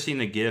if you've ever seen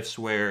the GIFs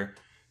where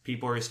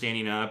people are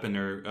standing up and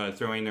they're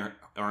throwing their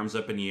arms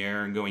up in the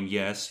air and going,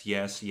 yes,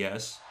 yes,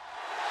 yes.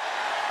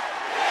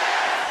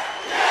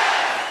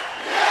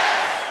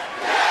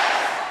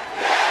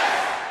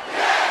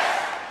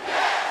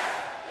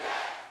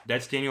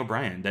 That's Daniel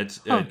Bryan.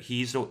 That's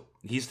he's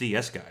the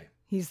yes guy.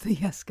 He's the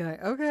yes guy.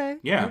 Okay.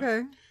 Yeah.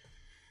 Okay.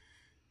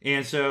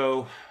 And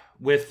so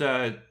with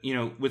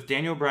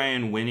Daniel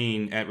Bryan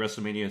winning at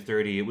WrestleMania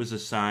 30, it was a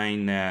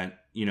sign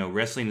that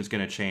wrestling is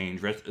going to change.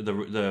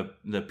 The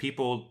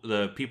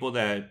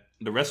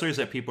wrestlers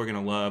that people are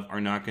going to love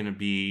are not going to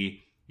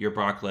be your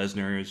Brock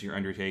Lesnar's, your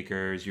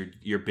Undertaker's,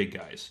 your big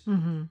guys.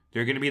 Mm-hmm.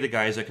 They're going to be the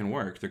guys that can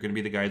work. They're going to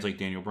be the guys like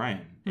Daniel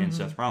Bryan and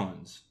Seth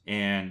Rollins.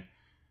 And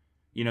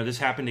this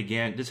happened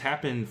again. This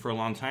happened for a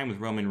long time with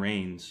Roman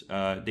Reigns.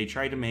 They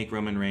tried to make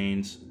Roman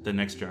Reigns the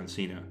next John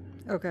Cena.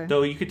 Okay.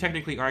 Though you could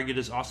technically argue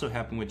this also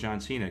happened with John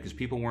Cena, because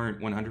people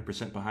weren't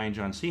 100% behind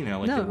John Cena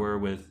like they were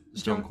with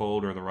Stone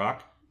Cold or The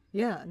Rock.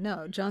 Yeah,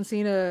 no. John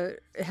Cena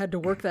had to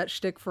work that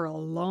shtick for a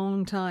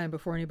long time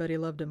before anybody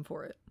loved him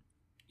for it.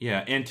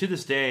 Yeah, and to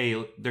this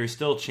day, there's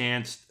still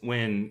chants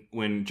when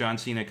John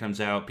Cena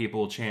comes out,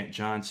 people will chant,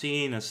 John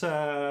Cena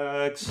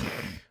sucks.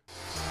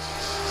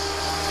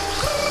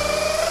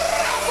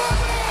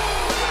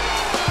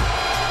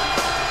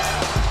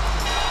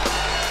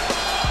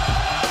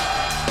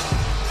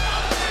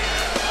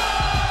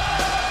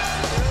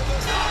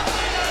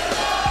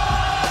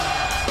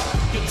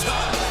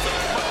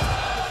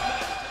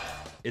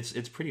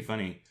 It's pretty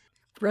funny.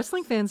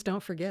 Wrestling fans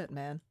don't forget,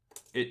 man.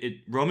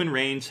 Roman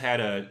Reigns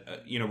had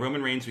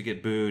Roman Reigns would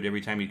get booed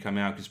every time he'd come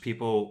out because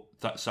people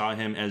saw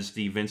him as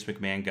the Vince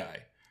McMahon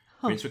guy.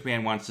 Huh. Vince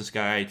McMahon wants this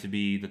guy to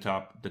be the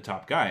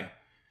top guy,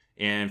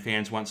 and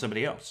fans want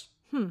somebody else.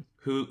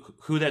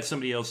 Who that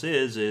somebody else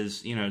is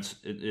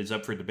it's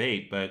up for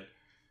debate, but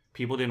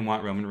people didn't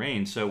want Roman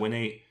Reigns. So when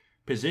they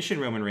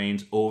positioned Roman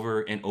Reigns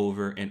over and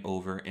over and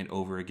over and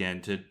over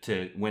again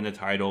to win the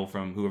title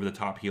from whoever the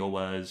top heel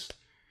was,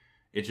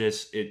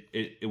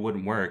 it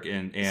wouldn't work,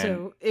 and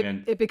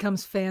it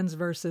becomes fans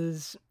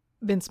versus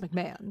Vince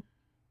McMahon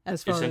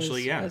as far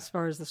essentially, as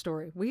far as the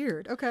story.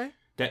 Weird. Okay.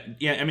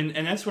 I mean,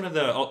 and that's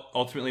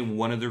ultimately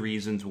one of the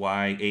reasons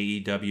why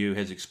AEW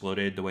has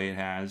exploded the way it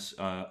has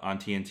on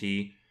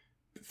TNT.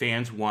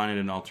 Fans wanted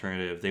an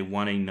alternative. They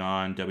want a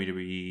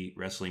non-WWE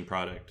wrestling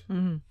product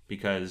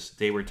because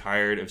they were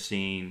tired of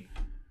seeing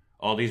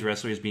all these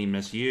wrestlers being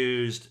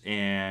misused.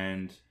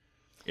 And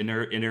in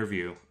their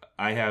interview,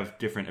 I have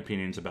different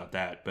opinions about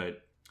that,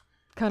 but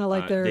kind of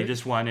like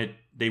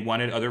they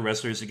wanted other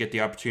wrestlers to get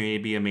the opportunity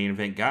to be a main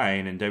event guy,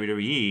 and in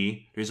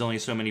WWE, there's only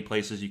so many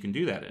places you can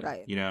do that in.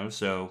 Right. You know,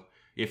 so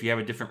if you have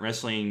a different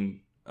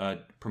wrestling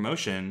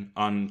promotion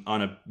on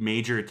a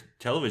major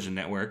television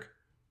network,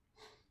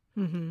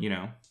 you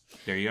know,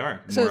 there you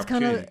are. So it's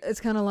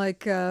kind of like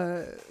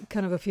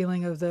kind of a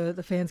feeling of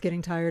the fans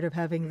getting tired of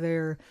having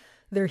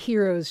their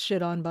heroes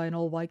shit on by an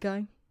old white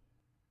guy.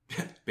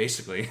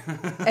 Basically.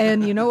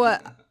 And you know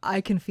what?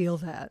 I can feel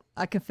that.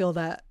 I can feel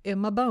that in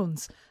my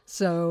bones.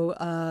 So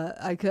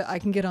I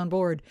can get on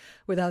board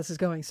with how this is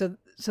going. So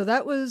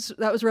that was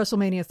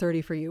WrestleMania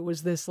 30 for you.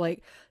 Was this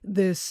like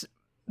this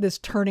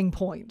turning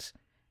point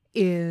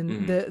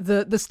in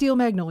the Steel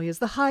Magnolias,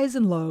 the highs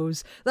and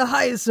lows, the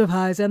highest of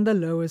highs and the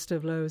lowest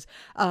of lows,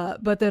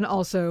 but then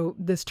also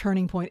this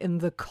turning point in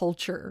the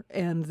culture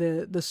and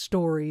the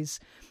stories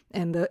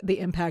and the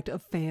impact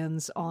of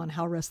fans on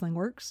how wrestling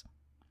works.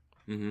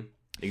 Mm-hmm.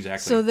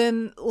 Exactly. So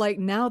then, like,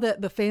 now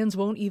that the fans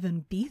won't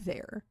even be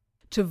there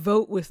to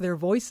vote with their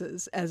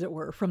voices, as it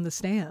were, from the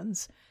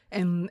stands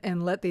and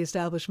let the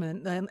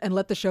establishment and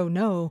let the show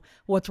know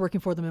what's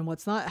working for them and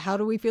what's not, how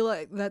do we feel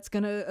like that's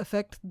going to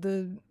affect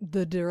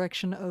the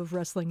direction of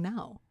wrestling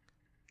now?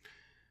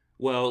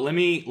 Well, let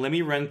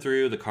me run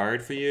through the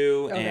card for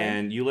you, okay,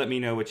 and you let me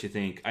know what you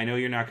think. I know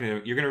you're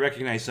gonna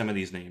recognize some of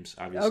these names,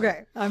 obviously.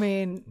 Okay, I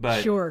mean,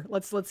 sure.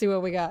 Let's see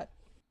what we got.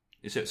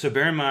 So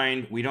bear in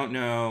mind, we don't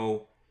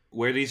know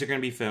where these are going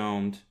to be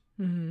filmed,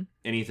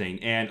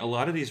 anything. And a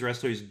lot of these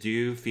wrestlers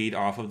do feed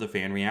off of the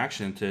fan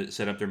reaction to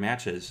set up their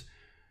matches.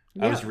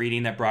 Yeah. I was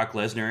reading that Brock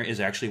Lesnar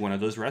is actually one of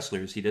those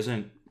wrestlers. He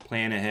doesn't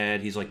plan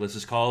ahead. He's like, let's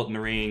just call it in the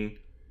ring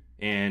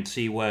and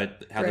see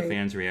how the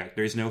fans react.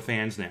 There's no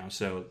fans now,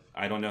 so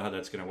I don't know how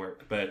that's going to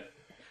work. But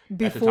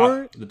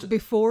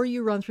before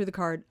you run through the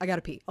card, I got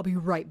to pee. I'll be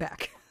right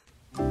back.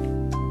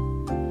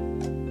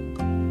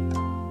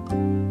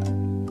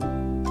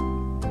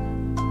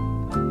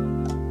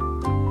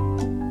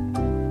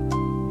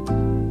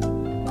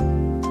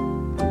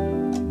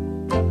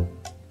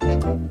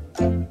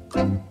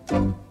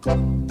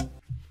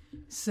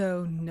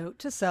 So, note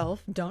to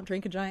self, don't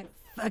drink a giant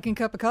fucking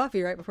cup of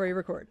coffee right before you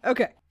record.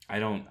 Okay. I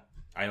don't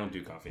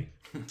do coffee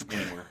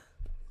anymore.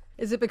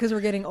 Is it because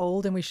we're getting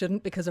old and we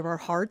shouldn't because of our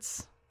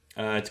hearts?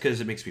 It's because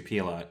it makes me pee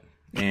a lot.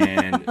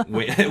 And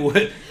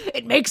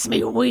it makes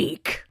me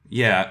weak.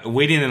 Yeah,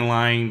 waiting in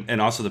line, and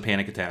also the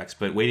panic attacks,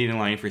 but waiting in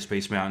line for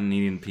Space Mountain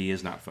needing to pee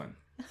is not fun.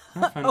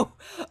 Not fun.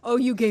 Oh,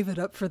 you gave it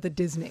up for the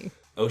Disney.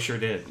 Oh, sure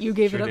did. You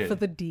gave it up for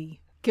the D.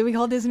 Can we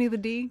call Disney the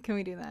D? Can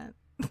we do that?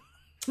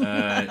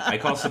 I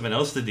call someone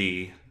else the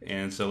D,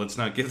 and so let's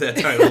not give that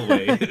title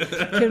away.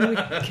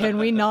 Can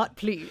we not,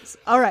 please?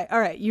 All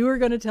right. You were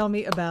going to tell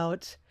me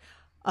about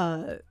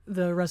the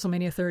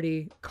WrestleMania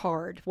 30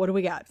 card. What do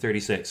we got?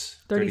 36.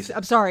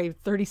 I'm sorry,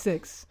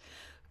 36.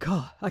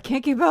 God, I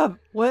can't keep up.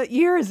 What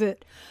year is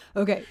it?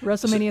 Okay,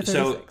 WrestleMania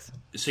 36.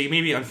 So you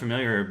may be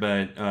unfamiliar,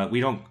 but we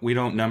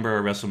don't number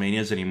our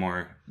WrestleManias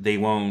anymore. They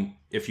won't.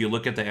 If you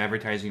look at the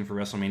advertising for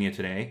WrestleMania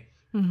today,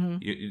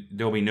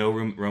 there'll be no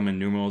Roman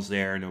numerals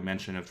there, no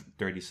mention of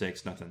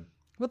 36, nothing.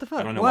 What the fuck?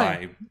 I don't know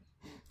why.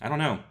 I don't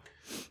know.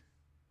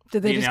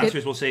 Did they the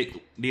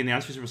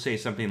announcers will say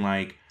something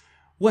like,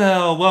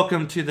 "Well,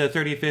 welcome to the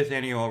 35th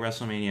annual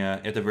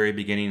WrestleMania" at the very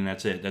beginning, and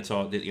that's it. That's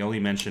all. The only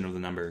mention of the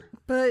number.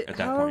 But at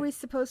that how point. are we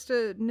supposed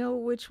to know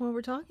which one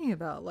we're talking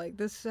about? Like,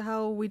 this is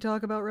how we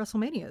talk about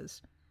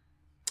WrestleManias.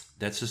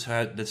 This is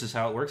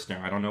how it works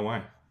now. I don't know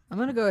why. I'm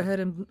gonna go ahead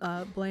and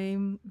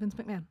blame Vince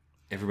McMahon.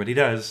 Everybody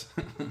does.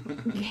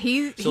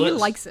 he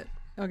likes it.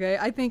 Okay,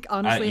 I think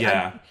honestly,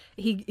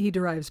 he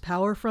derives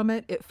power from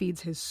it. It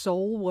feeds his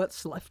soul,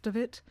 what's left of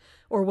it,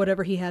 or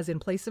whatever he has in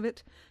place of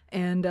it.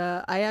 And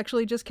I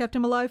actually just kept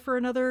him alive for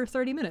another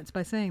 30 minutes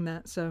by saying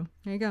that. So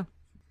there you go.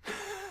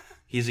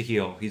 He's a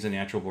heel. He's a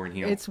natural born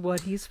heel. It's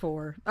what he's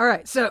for. All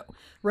right, so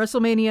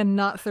WrestleMania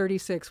not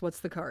 36.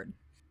 What's the card?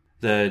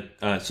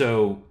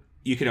 So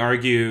you can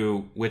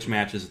argue which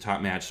match is the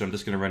top match. So I'm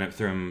just going to run it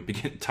from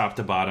top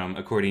to bottom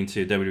according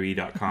to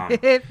WWE.com.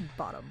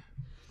 Bottom.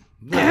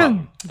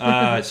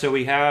 So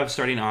we have,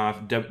 starting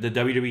off, the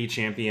WWE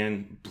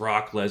champion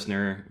Brock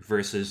Lesnar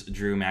versus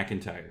Drew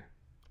McIntyre.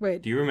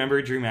 Wait. Do you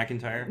remember Drew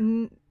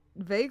McIntyre?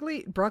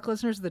 Vaguely. Brock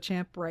Lesnar's the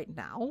champ right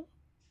now?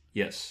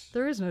 Yes.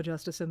 There is no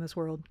justice in this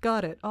world.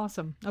 Got it.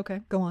 Awesome.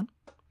 Okay, go on.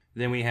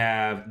 Then we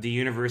have the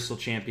Universal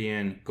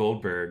Champion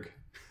Goldberg.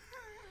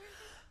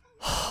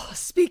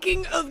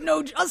 Speaking of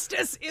no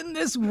justice in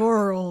this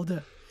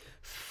world.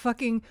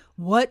 Fucking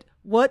what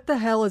the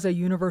hell is a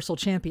Universal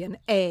Champion?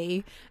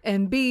 A,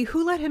 and B,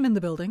 who let him in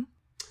the building?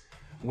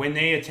 When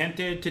they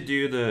attempted to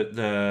do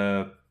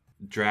the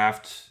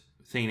draft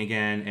thing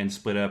again and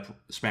split up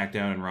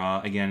SmackDown and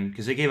Raw again,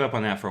 because they gave up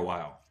on that for a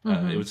while.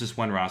 It was just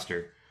one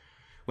roster.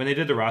 When they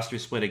did the roster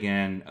split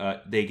again,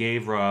 they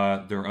gave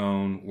Raw their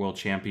own world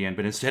champion,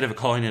 but instead of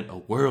calling it a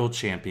world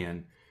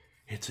champion,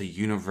 it's a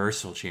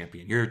universal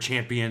champion. You're a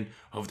champion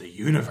of the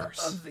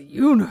universe. Of the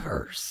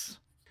universe.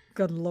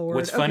 Good Lord.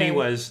 What's funny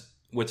was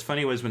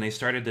when they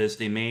started this,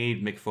 they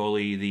made Mick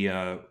Foley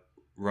the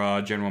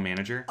Raw general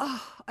manager.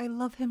 Oh, I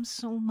love him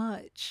so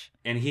much.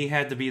 And he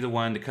had to be the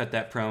one to cut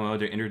that promo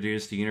to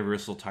introduce the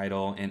Universal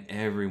title, and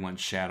everyone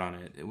shat on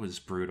it. It was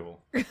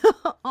brutal.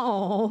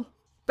 Oh,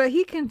 but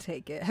he can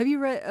take it. Have you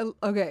read?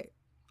 Okay,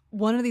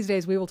 one of these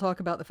days we will talk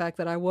about the fact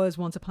that I was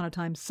once upon a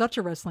time such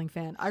a wrestling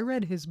fan. I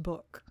read his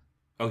book.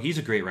 Oh, he's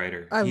a great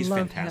writer. He's love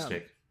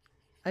fantastic.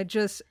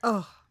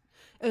 Him.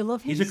 I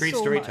love him. He's a great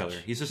so storyteller.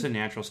 much. He's just a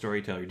natural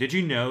storyteller. Did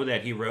you know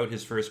that he wrote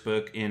his first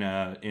book in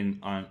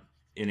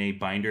a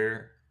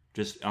binder,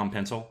 just on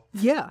pencil?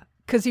 Yeah,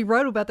 because he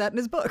wrote about that in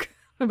his book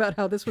about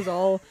how this was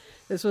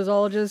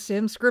all just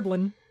him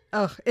scribbling.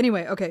 Oh,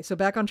 anyway, okay, so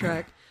back on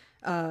track.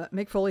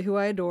 Mick Foley, who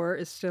I adore,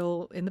 is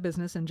still in the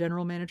business and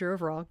general manager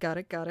of Raw. Got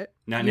it.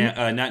 Not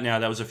now.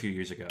 That was a few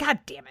years ago. God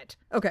damn it.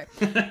 Okay.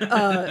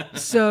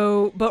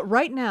 But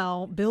right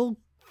now, Bill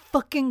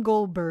fucking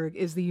Goldberg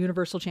is the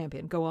Universal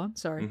Champion. Go on.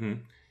 Sorry. Mm-hmm.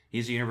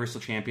 He's the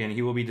Universal Champion.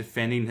 He will be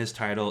defending his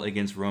title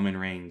against Roman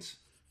Reigns.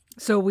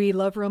 So we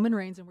love Roman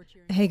Reigns and we're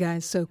cheering. Hey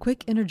guys, so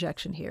quick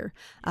interjection here.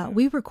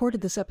 We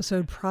recorded this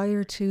episode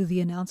prior to the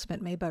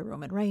announcement made by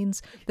Roman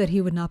Reigns that he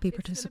would not be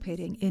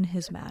participating in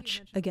his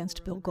match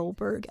against Bill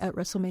Goldberg at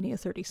WrestleMania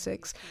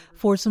 36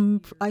 for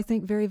some, I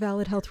think, very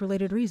valid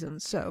health-related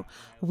reasons. So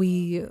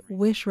we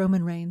wish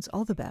Roman Reigns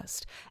all the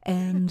best.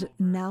 And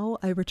now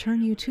I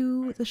return you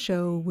to the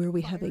show where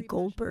we have a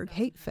Goldberg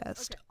hate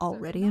fest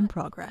already in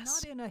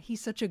progress. Not in a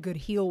he's such a good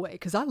heel way,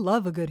 because I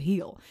love a good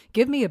heel.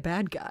 Give me a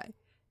bad guy.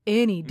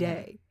 Any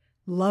day.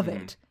 Love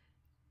it.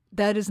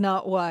 That is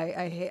not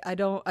why I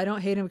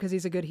don't hate him because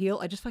he's a good heel.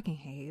 I just fucking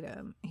hate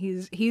him. He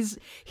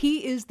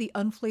is the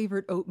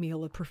unflavored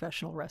oatmeal of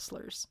professional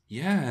wrestlers.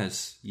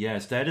 Yes,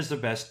 that is the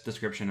best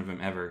description of him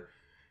ever.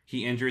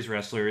 He injures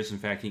wrestlers. In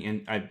fact,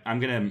 I'm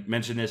going to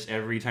mention this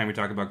every time we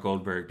talk about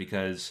Goldberg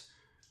because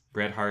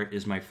Bret Hart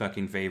is my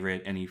fucking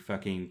favorite, and he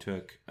fucking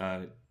took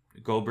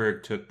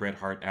Goldberg took Bret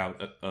Hart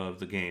out of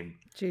the game.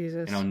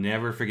 Jesus. And I'll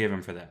never forgive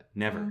him for that.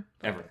 Never,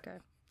 ever.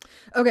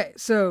 Okay,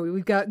 so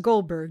we've got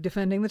Goldberg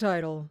defending the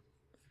title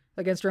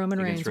against Roman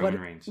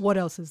Reigns. What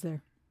else is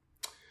there?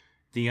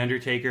 The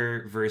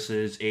Undertaker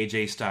versus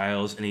AJ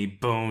Styles in a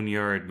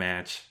Boneyard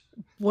match.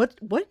 What's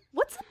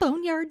a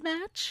Boneyard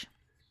match?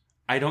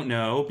 I don't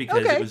know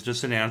because it was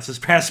just announced this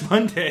past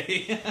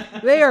Monday.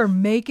 They are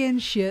making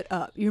shit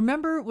up. You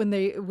remember when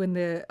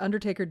the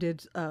Undertaker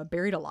did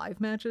Buried Alive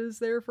matches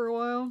there for a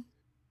while?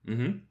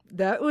 Mm-hmm.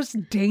 That was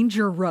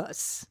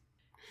dangerous.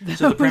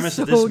 So the premise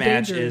of this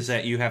match is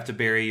that you have to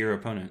bury your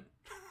opponent.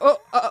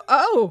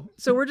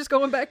 So we're just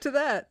going back to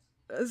that.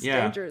 That's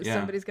dangerous. Yeah.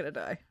 Somebody's gonna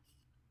die.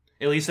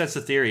 At least that's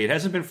the theory. It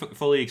hasn't been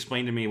fully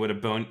explained to me what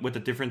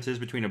the difference is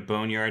between a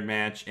Boneyard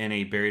match and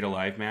a Buried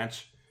Alive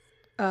match.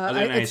 Other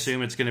than I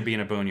assume it's going to be in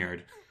a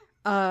boneyard.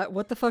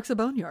 What the fuck's a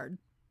boneyard?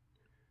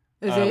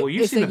 Well,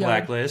 you've seen the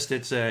Blacklist.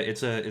 It's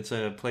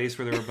a place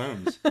where there are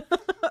bones.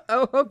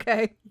 Oh,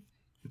 okay.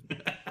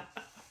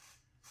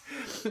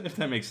 If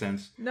that makes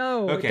sense.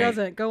 No, It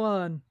doesn't. Go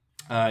on.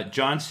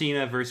 John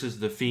Cena versus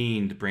The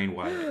Fiend, Bray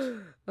Wyatt.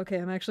 Okay,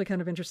 I'm actually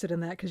kind of interested in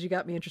that because you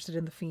got me interested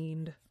in The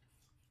Fiend.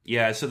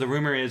 Yeah, so the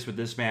rumor is with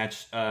this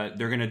match, they're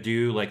going to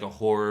do like a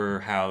horror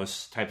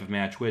house type of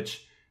match,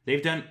 which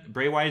they've done.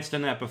 Bray Wyatt's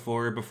done that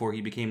before he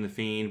became The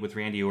Fiend with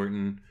Randy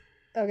Orton.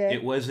 Okay.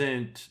 It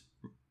wasn't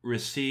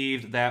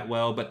received that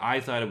well, but I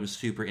thought it was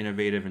super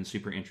innovative and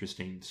super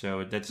interesting.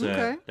 So that's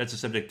a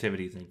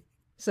subjectivity thing.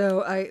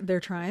 So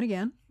they're trying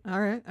again. All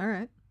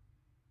right.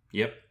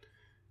 Yep.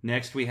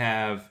 Next we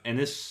have, and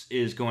this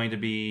is going to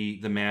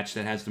be the match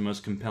that has the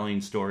most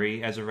compelling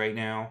story as of right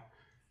now,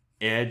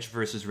 Edge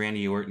versus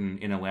Randy Orton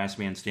in a last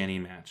man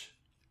standing match.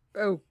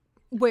 Oh,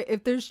 wait,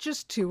 if there's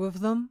just two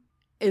of them,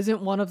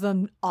 isn't one of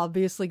them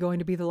obviously going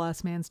to be the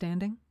last man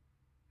standing?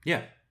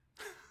 Yeah.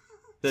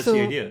 That's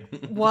the idea.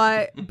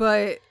 Why?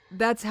 But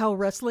that's how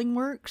wrestling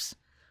works.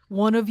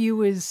 One of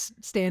you is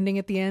standing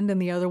at the end and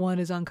the other one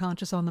is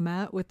unconscious on the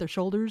mat with their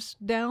shoulders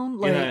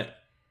down.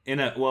 In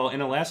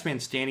a last man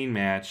standing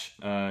match,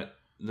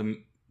 the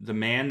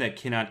man that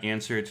cannot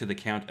answer to the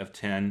count of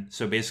 10.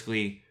 So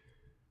basically,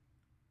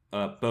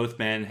 both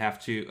men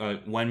have to.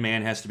 One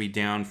man has to be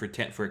down for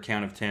a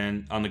count of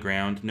 10 on the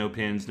ground. No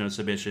pins, no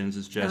submissions.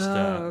 It's just.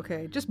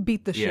 Okay. Just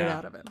beat the shit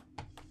out of him.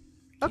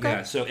 Okay.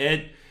 Yeah. So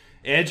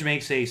Edge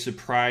makes a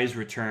surprise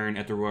return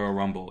at the Royal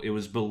Rumble. It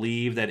was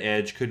believed that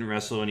Edge couldn't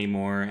wrestle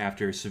anymore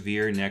after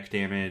severe neck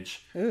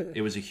damage. Ooh.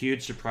 It was a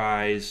huge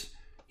surprise.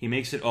 He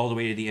makes it all the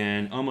way to the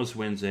end, almost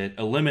wins it,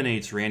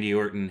 eliminates Randy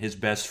Orton, his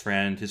best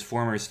friend, his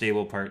former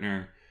stable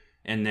partner,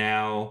 and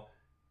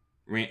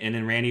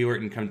then Randy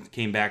Orton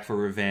came back for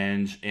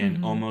revenge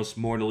and almost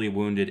mortally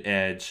wounded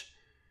Edge.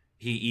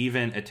 He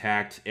even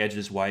attacked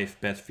Edge's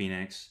wife, Beth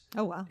Phoenix.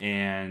 Oh, wow.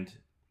 And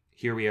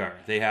here we are.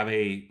 They have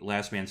a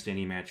last man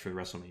standing match for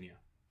WrestleMania.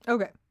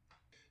 Okay.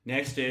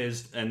 Next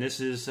is, and this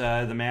is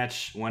the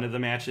match, one of the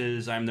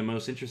matches I'm the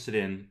most interested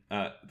in,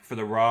 for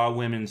the Raw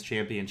Women's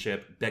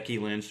Championship, Becky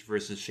Lynch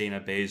versus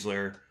Shayna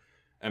Baszler,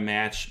 a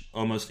match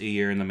almost a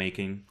year in the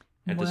making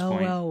at this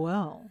point.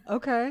 Well.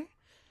 Okay.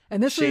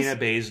 And this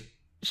Shayna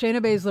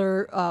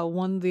Baszler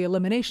won the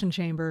Elimination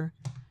Chamber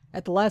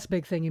at the last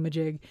big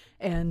thingy-majig,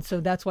 and so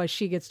that's why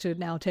she gets to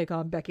now take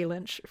on Becky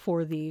Lynch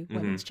for the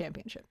Women's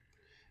Championship.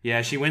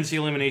 Yeah, she wins the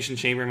Elimination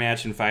Chamber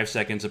match in 5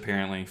 seconds,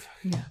 apparently.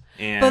 Yeah.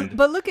 And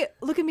But look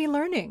at me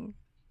learning.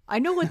 I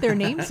know what their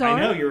names are.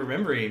 I know, you're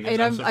remembering. And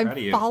I'm so proud of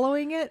you.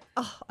 following it.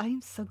 Oh,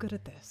 I'm so good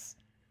at this.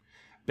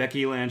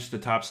 Becky Lynch, the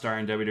top star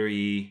in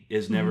WWE,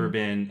 has never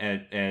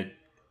been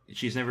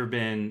she's never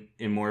been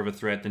in more of a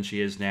threat than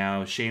she is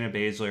now. Shayna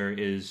Baszler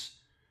is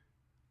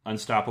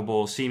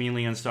unstoppable,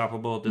 seemingly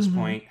unstoppable at this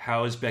point.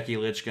 How is Becky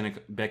Lynch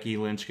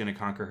gonna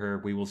conquer her?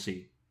 We will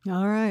see.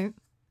 All right.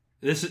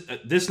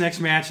 This next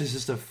match is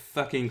just a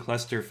fucking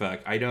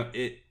clusterfuck. I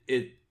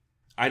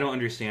don't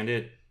understand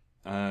it.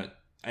 And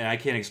I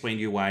can't explain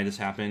to you why this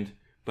happened.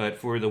 But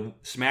for the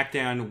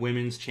SmackDown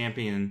Women's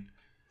Champion,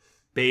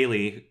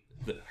 Bayley,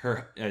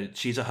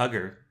 she's a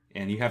hugger,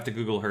 and you have to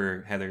Google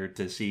her, Heather,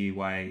 to see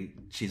why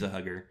she's a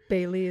hugger.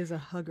 Bayley is a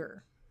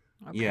hugger.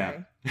 Okay.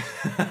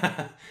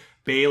 Yeah.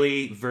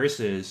 Bayley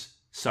versus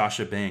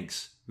Sasha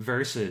Banks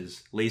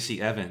versus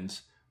Lacey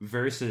Evans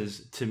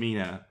versus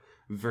Tamina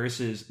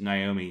versus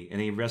Naomi in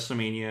a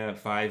WrestleMania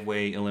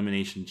 5-way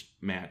elimination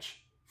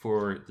match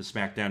for the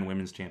SmackDown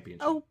Women's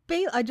Championship. Oh,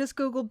 I just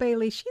Googled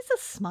Bayley. She's a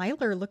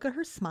smiler. Look at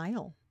her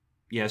smile.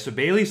 Yeah, so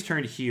Bayley's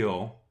turned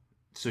heel,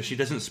 so she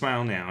doesn't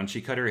smile now, and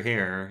she cut her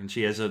hair, and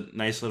she has a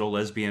nice little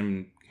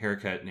lesbian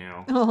haircut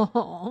now.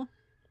 Oh.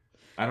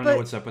 I don't know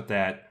what's up with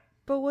that.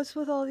 But what's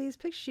with all these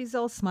pictures? She's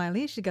all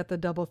smiley. She got the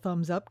double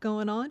thumbs up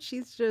going on.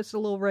 She's just a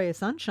little ray of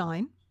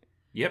sunshine.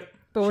 Yep.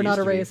 But we're not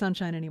a ray of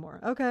sunshine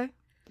anymore. Okay.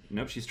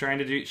 Nope, she's trying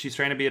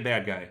to be a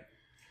bad guy.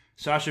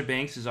 Sasha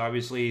Banks is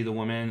obviously the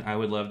woman I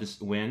would love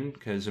to win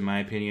because, in my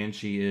opinion,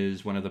 she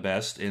is one of the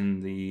best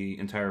in the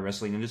entire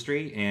wrestling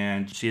industry,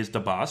 and she is the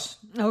boss.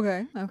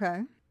 Okay.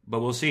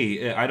 But we'll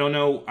see. I don't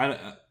know.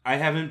 I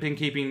haven't been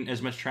keeping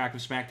as much track of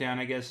SmackDown,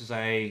 I guess, as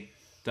I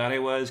thought I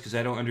was, because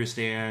I don't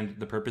understand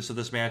the purpose of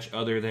this match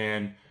other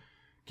than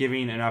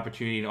giving an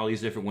opportunity to all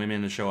these different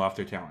women to show off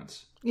their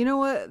talents. You know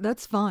what?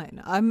 That's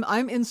fine.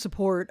 I'm in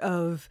support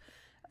of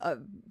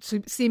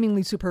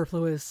seemingly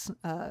superfluous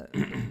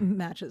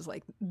matches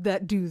like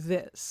that do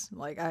this.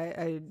 Like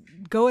I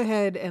go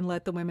ahead and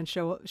let the women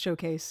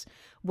showcase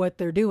what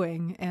they're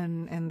doing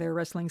and their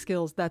wrestling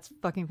skills. That's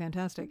fucking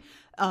fantastic.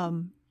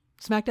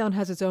 SmackDown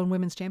has its own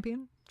women's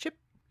championship.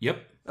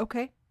 Yep.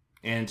 Okay.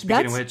 And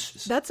speaking of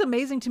which, that's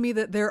amazing to me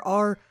that there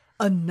are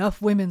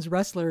enough women's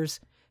wrestlers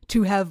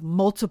to have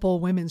multiple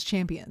women's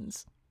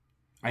champions.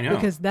 I know,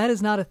 because that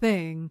is not a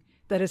thing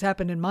that has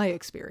happened in my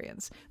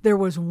experience. There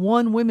was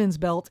one women's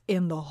belt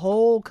in the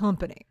whole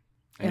company.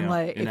 And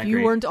like, if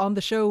you weren't on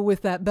the show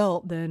with that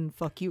belt, then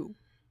fuck you.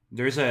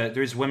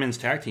 There's women's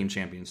tag team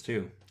champions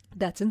too.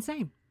 That's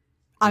insane.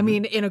 I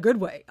mean, in a good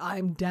way.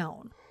 I'm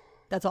down.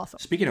 That's awesome.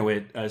 Speaking of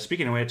which,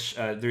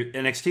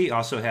 NXT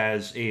also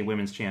has a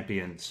women's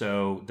champion.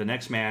 So the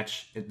next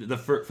match,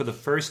 for the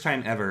first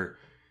time ever,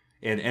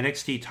 an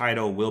NXT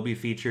title will be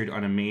featured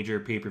on a major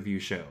pay-per-view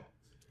show.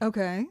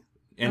 Okay.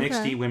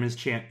 NXT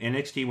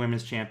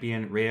Women's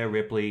Champion Rhea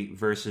Ripley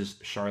versus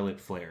Charlotte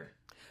Flair.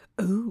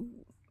 Ooh,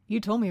 you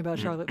told me about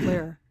Charlotte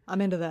Flair. I'm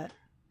into that.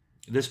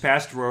 This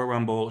past Royal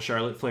Rumble,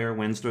 Charlotte Flair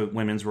wins the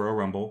Women's Royal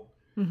Rumble.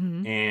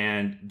 Mm-hmm.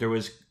 And there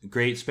was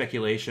great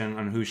speculation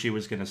on who she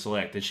was going to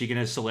select. Is she going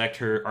to select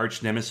her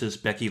arch nemesis,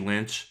 Becky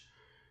Lynch?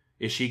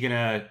 Is she going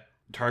to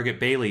target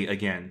Bayley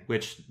again?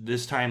 Which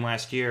this time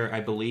last year,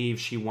 I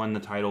believe she won the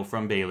title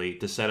from Bayley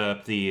to set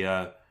up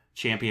the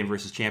champion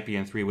versus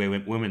champion 3-way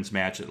women's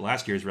match at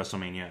last year's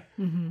WrestleMania.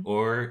 Mm-hmm.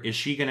 Or is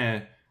she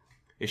gonna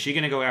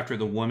go after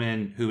the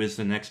woman who is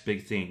the next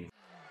big thing?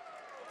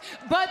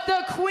 But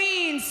the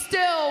queen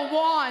still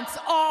wants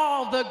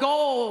all the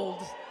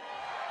gold.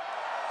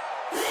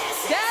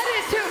 That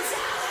is who.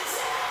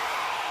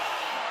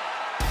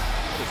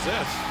 What is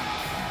this?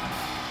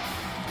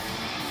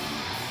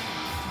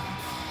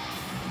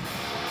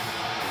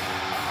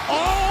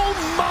 Oh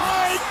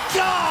my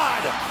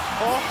God!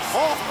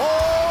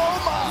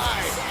 Oh my!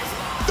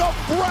 The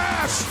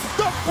brass,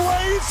 the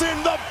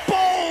brazen, the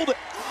bold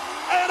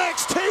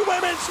NXT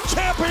Women's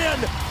Champion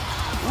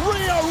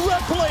Rhea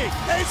Ripley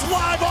is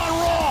live on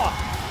Raw.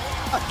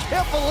 I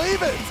can't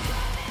believe it.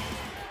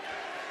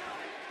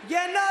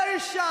 You know,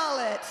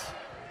 Charlotte,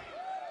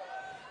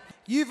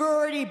 you've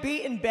already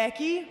beaten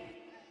Becky,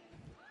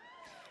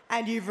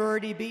 and you've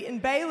already beaten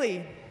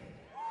Bayley.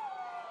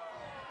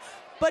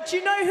 But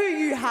you know who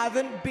you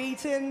haven't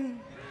beaten?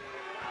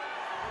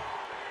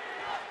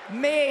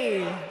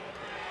 Me.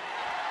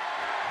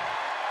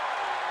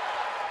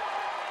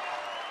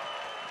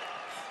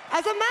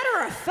 As a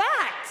matter of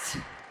fact,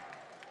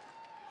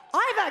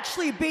 I've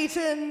actually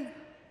beaten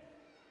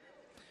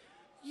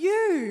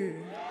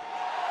you.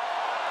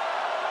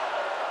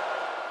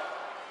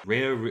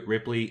 Rhea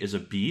Ripley is a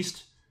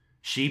beast.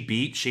 She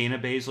beat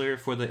Shayna Baszler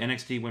for the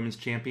NXT Women's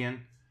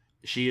Champion.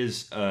 She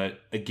is a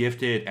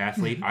gifted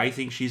athlete. I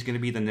think she's going to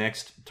be the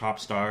next top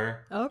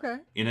star Okay.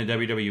 in a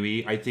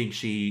WWE. I think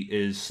she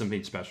is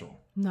something special.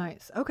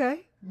 Nice.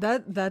 Okay.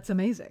 That's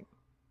amazing.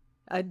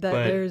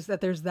 There's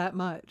that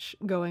much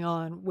going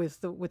on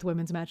with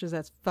women's matches.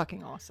 That's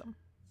fucking awesome.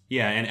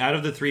 Yeah, and out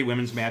of the 3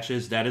 women's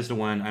matches, that is the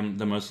one I'm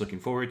the most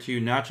looking forward to.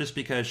 Not just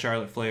because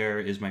Charlotte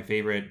Flair is my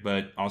favorite,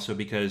 but also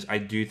because I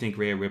do think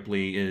Rhea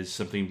Ripley is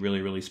something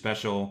really, really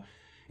special.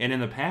 And in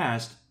the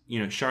past,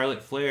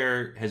 Charlotte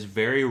Flair has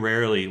very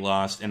rarely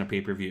lost in a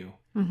pay-per-view.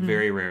 Mm-hmm.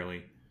 Very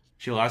rarely.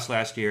 She lost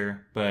last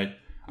year, but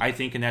I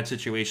think in that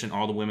situation,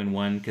 all the women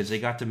won because they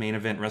got to main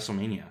event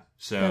WrestleMania.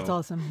 So that's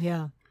awesome.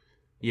 Yeah.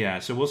 Yeah,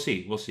 so we'll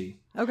see.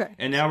 Okay.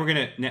 And now we're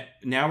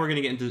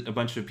gonna get into a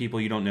bunch of people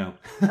you don't know.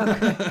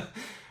 Okay.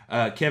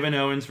 Kevin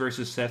Owens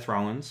versus Seth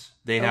Rollins.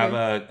 They have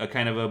a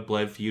kind of a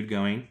blood feud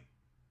going.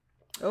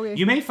 Okay.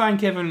 You may find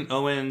Kevin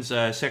Owens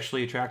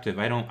sexually attractive.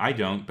 I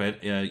don't,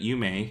 but you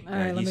may.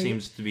 Right, he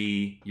seems to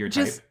be your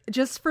type.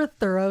 Just for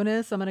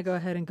thoroughness, I'm going to go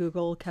ahead and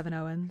Google Kevin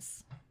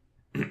Owens.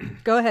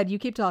 Go ahead. You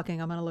keep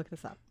talking. I'm going to look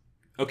this up.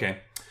 Okay.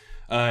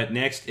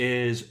 Next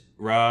is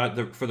Raw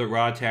for the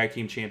Raw Tag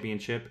Team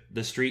Championship.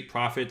 The Street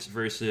Profits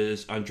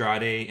versus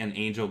Andrade and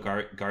Angel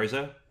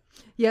Garza.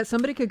 Yeah,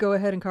 somebody could go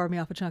ahead and carve me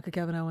off a chunk of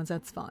Kevin Owens.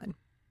 That's fine.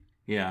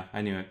 Yeah,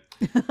 I knew it.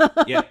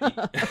 Yeah.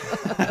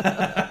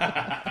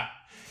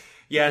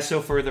 Yeah,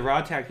 so for the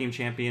Raw Tag Team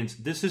Champions,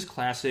 this is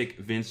classic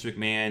Vince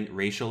McMahon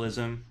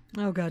racialism.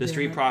 Oh, God. The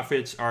Street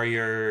Profits are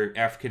your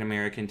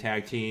African-American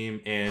tag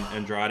team, and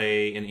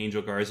Andrade and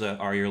Angel Garza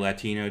are your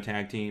Latino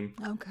tag team.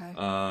 Okay.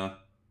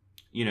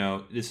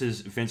 This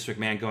is Vince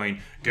McMahon going,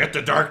 get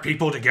the dark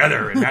people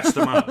together and match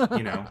them up,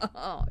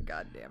 Oh,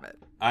 God damn it.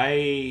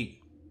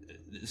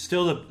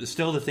 Still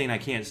the thing I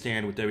can't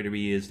stand with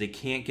WWE is they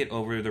can't get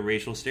over the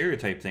racial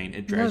stereotype thing.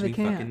 It drives me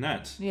fucking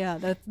nuts.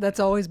 Yeah, that's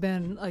always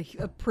been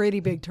a pretty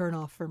big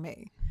turnoff for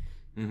me.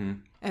 Mm-hmm.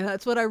 And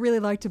that's what I really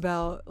liked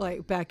about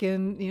back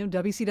in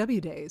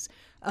WCW days.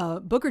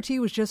 Booker T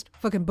was just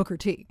fucking Booker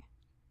T.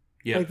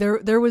 Yeah,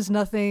 there was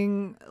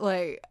nothing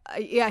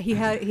he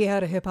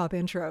had a hip hop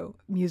intro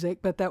music,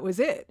 but that was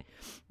it.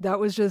 That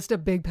was just a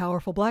big,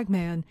 powerful black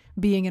man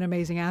being an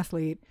amazing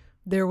athlete.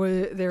 There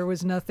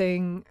was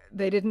nothing.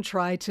 They didn't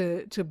try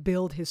to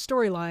build his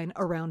storyline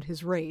around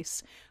his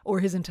race or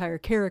his entire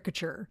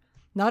caricature.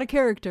 Not a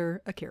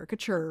character, a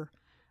caricature,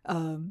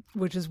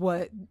 which is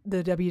what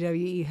the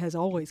WWE has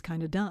always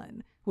kind of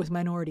done with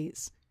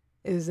minorities.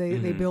 Is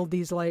they build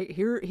these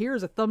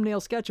here's a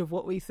thumbnail sketch of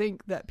what we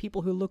think that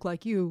people who look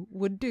like you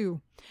would do,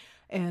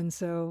 and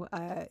so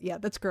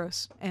that's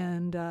gross,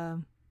 and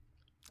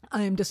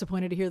I am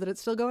disappointed to hear that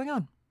it's still going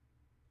on.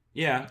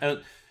 Yeah.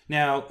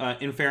 Now,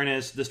 in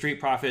fairness, the Street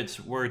Profits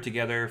were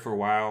together for a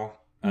while.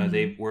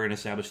 They were an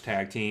established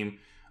tag team.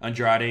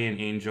 Andrade and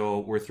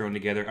Angel were thrown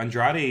together.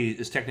 Andrade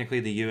is technically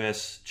the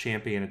U.S.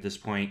 champion at this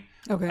point.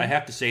 Okay. I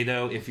have to say,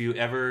 though, if you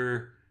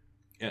ever,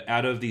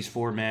 out of these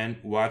 4 men,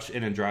 watch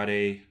an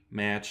Andrade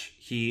match,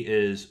 he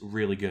is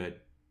really good.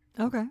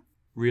 Okay.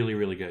 Really,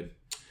 really good.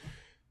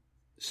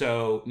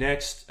 So,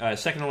 next,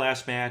 second to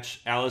last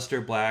match,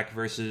 Aleister Black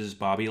versus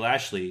Bobby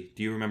Lashley.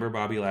 Do you remember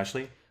Bobby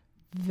Lashley?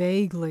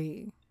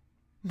 Vaguely.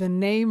 The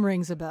name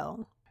rings a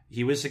bell.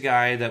 He was the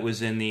guy that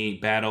was in the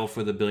Battle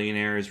for the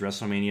Billionaires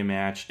WrestleMania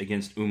match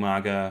against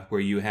Umaga,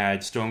 where you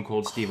had Stone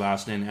Cold Steve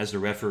Austin as the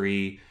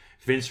referee,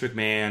 Vince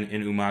McMahon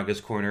in Umaga's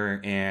corner,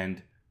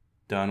 and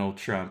Donald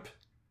Trump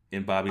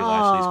in Bobby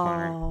Lashley's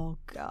corner. Oh,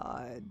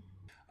 God.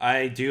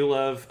 I do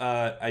love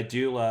that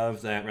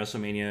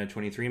WrestleMania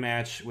 23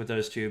 match with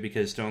those two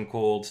because Stone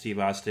Cold Steve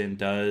Austin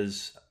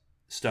does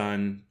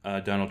stun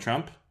Donald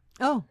Trump.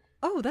 Oh,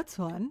 that's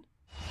fun.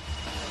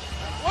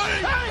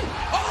 Hey!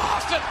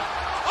 Austin!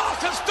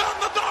 Austin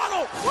stunned the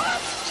Donald! What?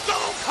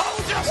 Stone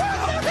Cold just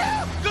stunned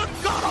him! Good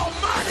God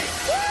Almighty!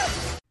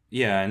 What?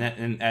 Yeah,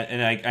 and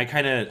I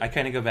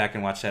kind of go back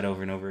and watch that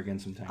over and over again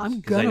sometimes. I'm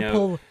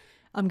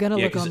gonna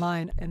look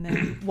online and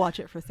then watch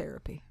it for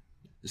therapy.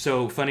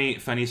 So funny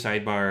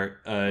sidebar.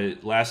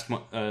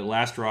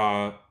 Last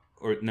Raw,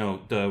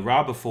 the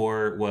Raw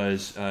before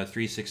was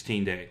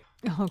 3/16 day.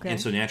 Okay. And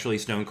so naturally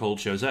Stone Cold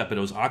shows up, but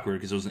it was awkward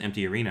because it was an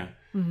empty arena.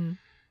 Mm-hmm.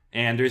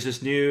 And there's this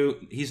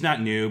he's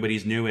not new, but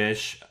he's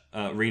newish,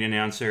 ring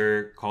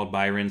announcer called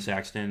Byron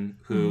Saxton,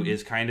 who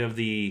is kind of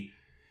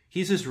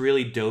he's this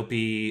really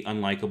dopey,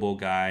 unlikable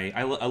guy.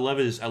 I love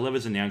his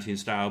announcing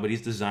style, but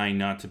he's designed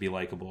not to be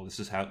likable. This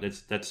is how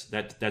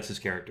that's his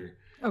character.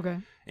 Okay.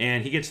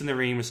 And he gets in the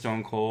ring with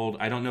Stone Cold.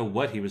 I don't know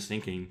what he was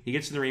thinking. He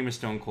gets in the ring with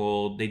Stone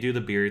Cold. They do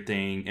the beard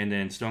thing, and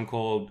then Stone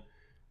Cold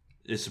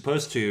is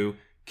supposed to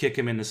kick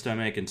him in the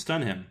stomach and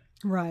stun him.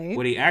 Right.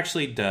 What he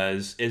actually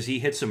does is he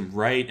hits him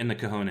right in the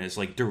cojones,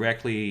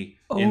 directly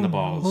in the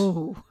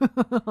balls.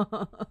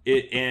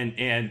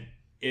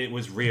 It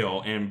was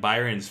real, and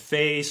Byron's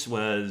face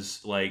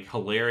was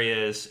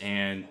hilarious,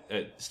 and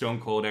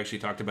Stone Cold actually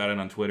talked about it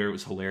on Twitter. It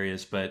was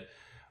hilarious, but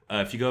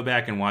if you go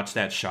back and watch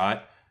that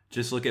shot,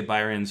 Just look at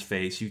Byron's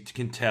face. You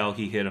can tell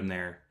he hit him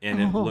there,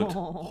 and it looked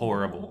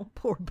horrible.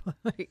 Poor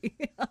buddy.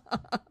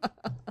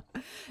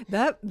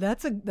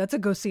 That's a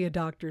go see a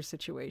doctor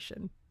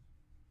situation.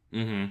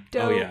 Mm-hmm.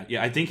 Oh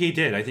yeah. I think he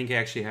did. I think he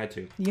actually had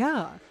to.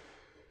 Yeah,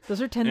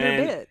 those are tender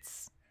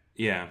bits.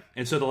 Yeah,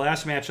 and so the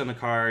last match on the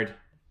card,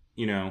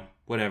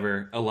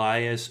 whatever,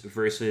 Elias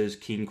versus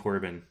King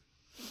Corbin.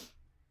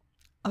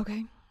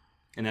 Okay.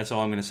 And that's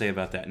all I'm going to say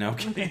about that. No,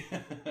 okay.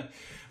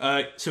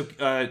 So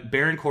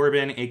Baron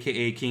Corbin,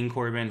 a.k.a. King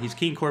Corbin. He's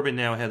King Corbin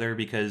now, Heather,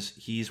 because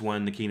he's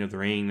won the King of the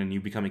Ring, and you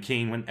become a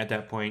king at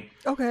that point.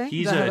 Okay,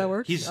 is that how that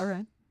works? All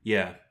right.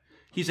 Yeah.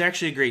 He's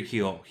actually a great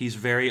heel. He's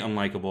very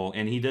unlikable,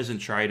 and he doesn't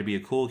try to be a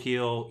cool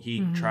heel.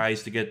 He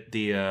tries to get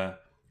the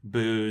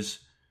boos,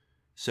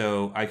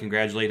 so I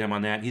congratulate him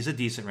on that. He's a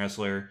decent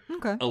wrestler.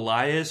 Okay.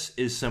 Elias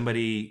is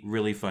somebody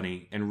really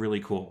funny and really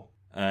cool.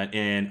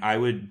 And I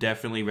would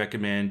definitely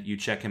recommend you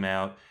check him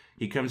out.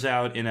 He comes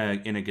out in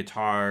a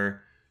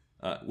guitar,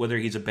 whether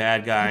he's a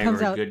bad guy or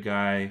a good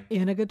guy.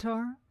 In a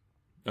guitar?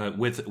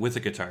 With a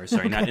guitar,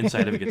 sorry, not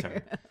inside of a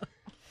guitar.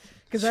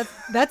 Because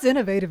that's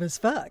innovative as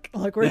fuck.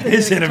 Like it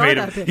is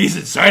innovative. He's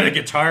inside a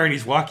guitar and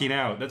he's walking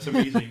out. That's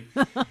amazing.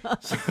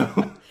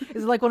 So,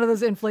 is it like one of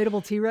those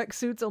inflatable T-Rex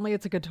suits? Only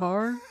it's a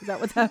guitar. Is that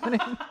what's happening?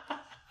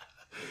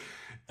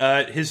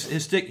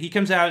 His stick. He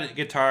comes out at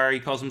guitar. He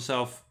calls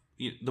himself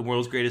the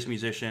world's greatest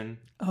musician.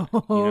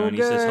 And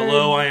he says,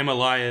 "Hello, I am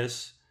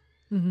Elias."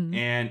 Mm-hmm.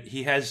 And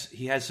he has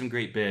some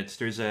great bits.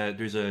 There's a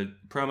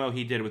promo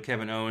he did with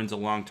Kevin Owens a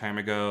long time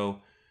ago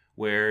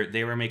where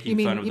they were making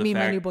fun of the fact. You mean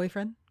my new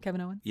boyfriend, Kevin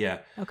Owens? Yeah.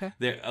 Okay.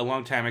 A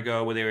long time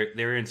ago where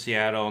they were in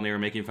Seattle and they were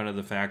making fun of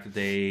the fact that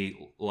they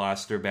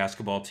lost their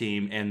basketball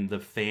team and the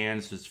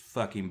fans just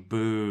fucking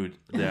booed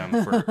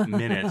them for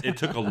minutes. It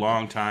took a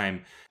long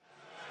time.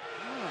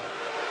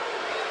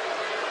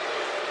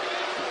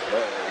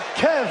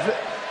 Kev,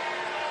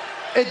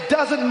 it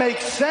doesn't make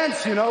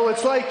sense,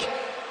 It's like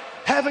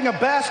having a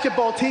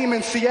basketball team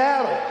in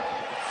Seattle.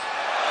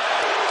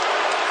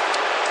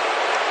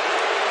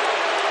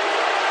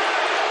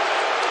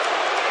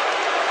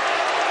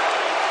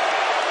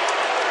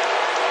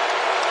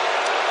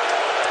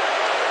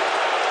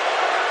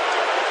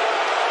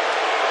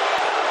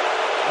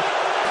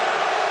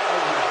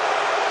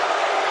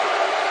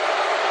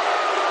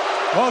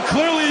 Well,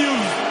 clearly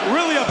you've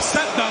really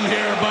upset them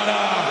here, but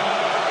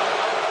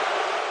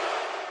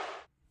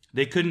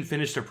they couldn't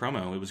finish their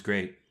promo. It was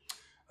great.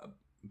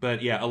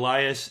 But yeah,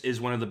 Elias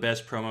is one of the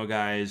best promo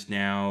guys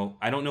now.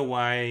 I don't know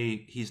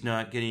why he's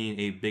not getting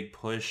a big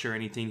push or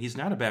anything. He's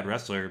not a bad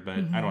wrestler, but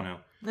I don't know.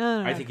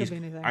 No, I think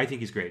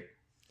he's great.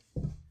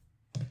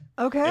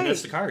 Okay. And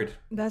that's the card.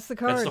 That's the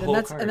card. That's the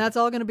whole card. And that's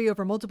all going to be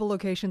over multiple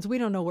locations. We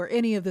don't know where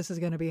any of this is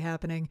going to be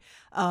happening.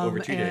 Over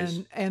 2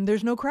 days. And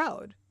there's no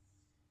crowd.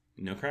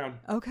 No crowd.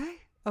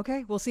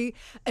 Okay. We'll see.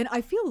 And I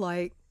feel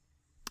like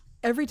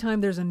every time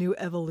there's a new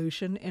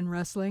evolution in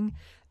wrestling,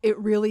 it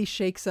really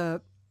shakes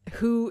up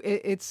who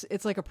it's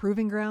like a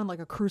proving ground, like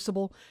a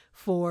crucible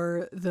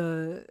for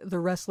the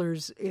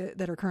wrestlers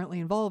that are currently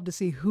involved to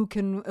see who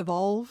can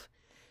evolve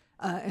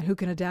and who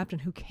can adapt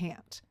and who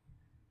can't.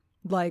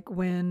 Like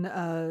when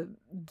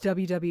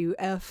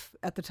WWF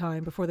at the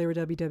time, before they were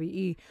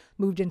WWE,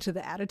 moved into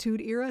the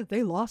Attitude Era,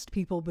 they lost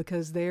people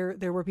because there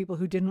were people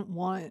who didn't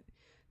want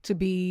to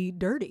be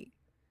dirty,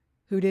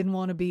 who didn't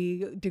want to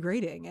be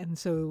degrading, and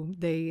so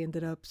they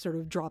ended up sort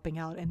of dropping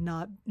out and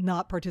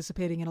not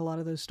participating in a lot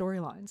of those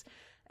storylines.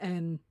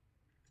 And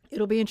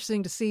it'll be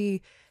interesting to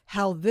see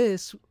how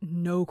this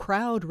no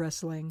crowd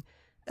wrestling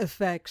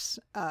affects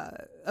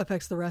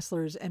the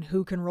wrestlers and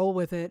who can roll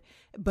with it,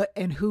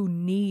 and who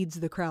needs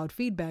the crowd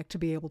feedback to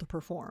be able to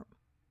perform.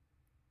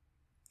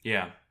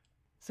 Yeah.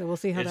 So we'll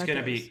see how that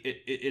goes.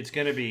 It's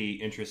going to be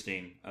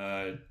interesting.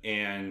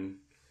 And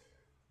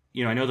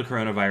I know the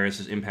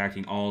coronavirus is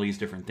impacting all these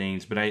different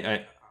things, but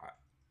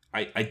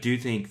I do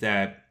think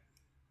that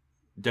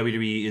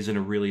WWE is in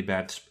a really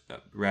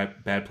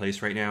bad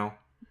place right now.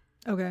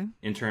 Okay.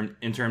 In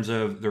terms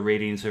of the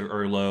ratings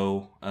are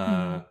low.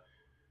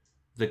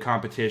 The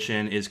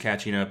competition is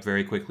catching up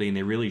very quickly, and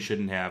they really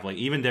shouldn't have. Like,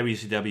 even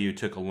WCW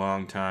took a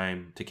long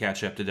time to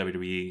catch up to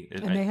WWE,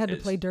 and they had to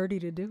play dirty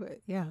to do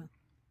it. Yeah.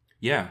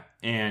 Yeah,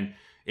 and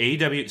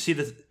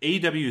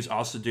AEW is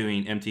also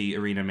doing empty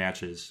arena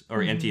matches,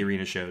 or empty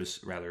arena shows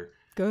rather.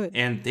 Good.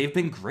 And they've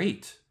been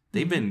great.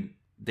 They're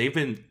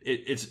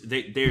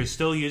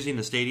still using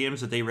the stadiums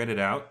that they rented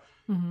out,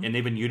 and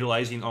they've been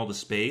utilizing all the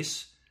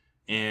space,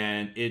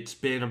 and it's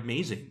been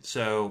amazing.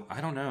 So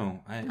I don't know.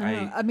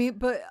 I mean,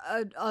 but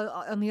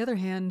on the other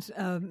hand,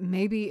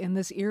 maybe in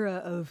this era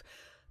of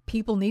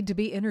people need to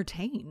be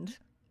entertained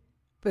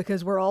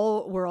because we're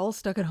all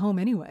stuck at home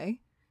anyway,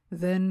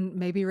 then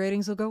maybe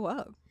ratings will go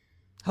up.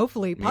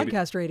 Hopefully,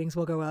 podcast ratings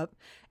will go up,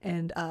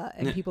 and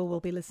people will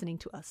be listening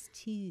to us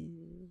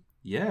too.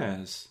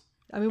 Yes.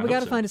 I mean, we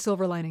got to find a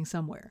silver lining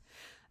somewhere,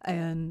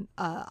 and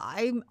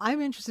I'm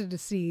interested to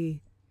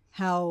see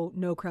how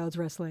no crowds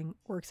wrestling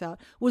works out.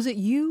 Was it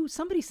you?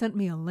 Somebody sent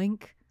me a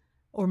link,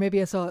 or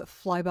maybe I saw it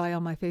fly by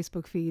on my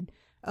Facebook feed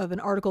of an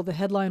article. The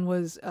headline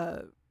was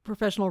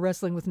professional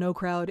wrestling with no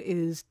crowd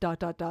is ...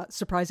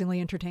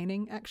 surprisingly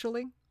entertaining,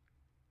 actually.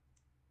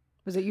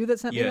 Was it you that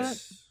sent me that?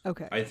 Yes.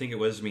 Okay. I think it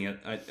was me.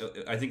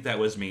 I think that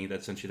was me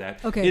that sent you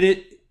that.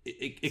 Okay.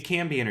 It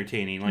can be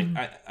entertaining. Like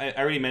I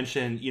already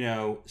mentioned,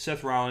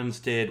 Seth Rollins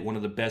did one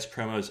of the best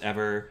promos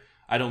ever.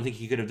 I don't think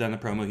he could have done the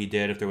promo he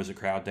did if there was a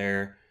crowd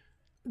there.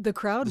 The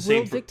crowd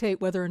will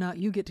dictate whether or not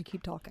you get to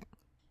keep talking.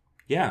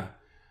 Yeah.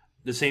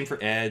 The same for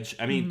Edge.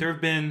 I mean, there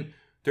have been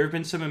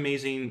some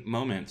amazing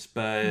moments,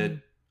 but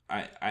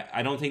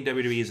I don't think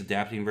WWE is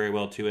adapting very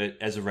well to it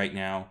as of right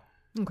now.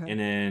 Okay. And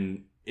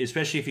then,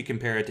 especially if you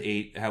compare it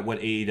to what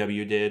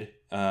AEW did,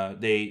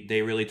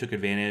 they really took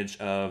advantage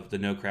of the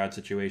no crowd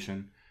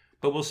situation.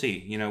 But we'll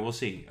see. We'll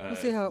see. We'll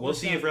see how it we'll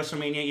see if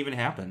WrestleMania even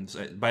happens.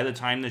 By the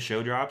time the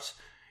show drops,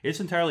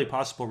 it's entirely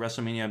possible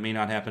WrestleMania may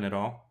not happen at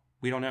all.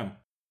 We don't know.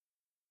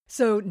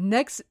 So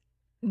next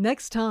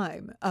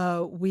time,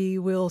 we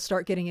will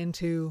start getting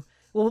into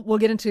we'll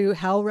get into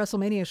how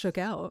WrestleMania shook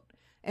out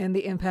and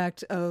the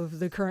impact of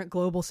the current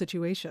global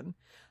situation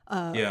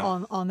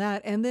on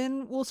that, and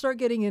then we'll start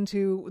getting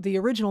into the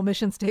original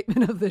mission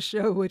statement of the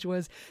show, which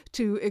was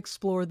to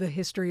explore the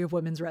history of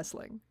women's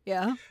wrestling.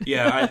 Yeah,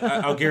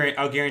 I'll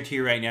guarantee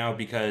you right now,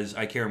 because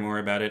I care more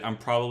about it. I'm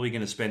probably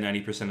going to spend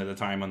 90% of the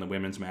time on the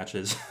women's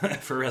matches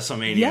for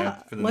WrestleMania.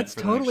 Yeah, let's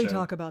totally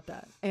talk about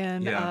that,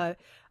 and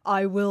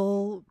I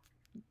will.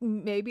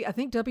 Maybe I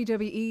think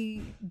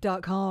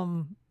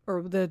WWE.com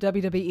or the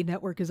WWE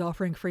Network is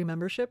offering free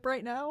membership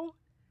right now,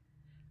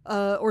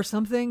 or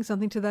something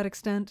to that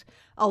extent.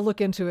 I'll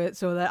look into it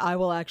so that I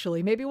will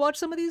actually maybe watch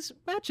some of these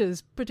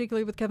matches,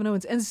 particularly with Kevin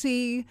Owens, and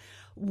see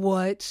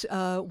what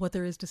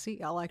there is to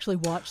see. I'll actually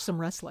watch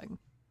some wrestling.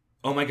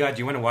 Oh my God, do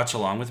you want to watch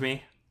along with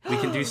me? We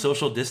can do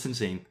social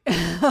distancing.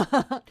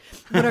 What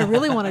I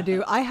really want to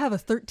do, I have a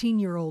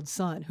 13-year-old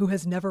son who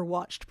has never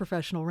watched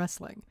professional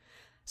wrestling.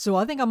 So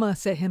I think I'm going to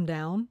sit him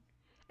down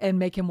and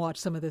make him watch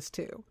some of this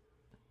too.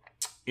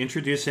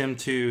 Introduce him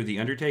to The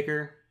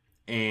Undertaker,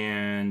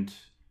 and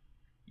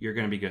you're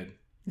going to be good.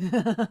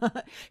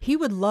 He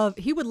would love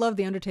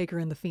The Undertaker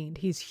and The Fiend.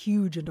 He's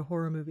huge into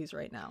horror movies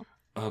right now.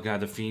 Oh God,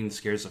 The Fiend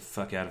scares the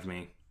fuck out of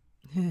me.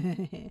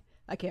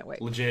 I can't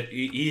wait. Legit,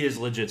 he is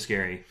legit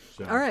scary.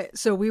 So. All right,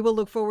 so we will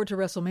look forward to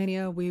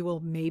WrestleMania. We will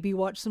maybe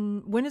watch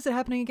some. When is it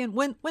happening again?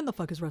 When the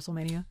fuck is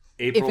WrestleMania?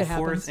 April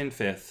 4th and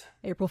 5th.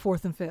 April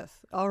 4th and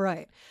 5th. All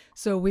right.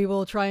 So we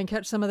will try and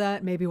catch some of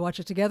that. Maybe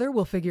watch it together.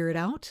 We'll figure it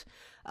out.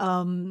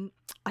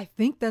 I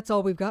think that's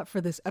all we've got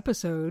for this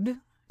episode.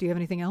 Do you have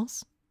anything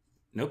else?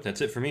 Nope, that's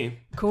it for me.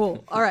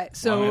 Cool. All right.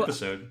 So long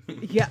episode.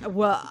 Yeah.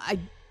 Well,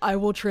 I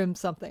will trim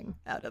something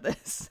out of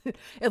this.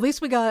 At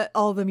least we got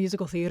all the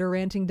musical theater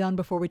ranting done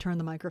before we turned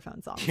the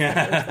microphones on.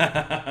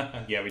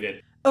 Yeah, we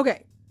did.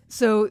 Okay.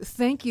 So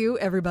thank you,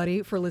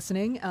 everybody, for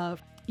listening.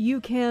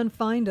 You can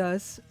find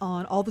us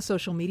on all the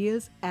social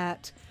medias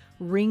at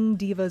Ring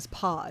Divas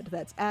Pod.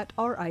 That's at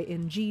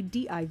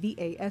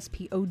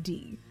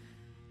RingDivaspod.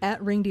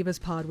 At Ring Divas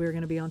Pod. We're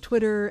going to be on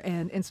Twitter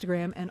and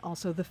Instagram and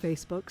also the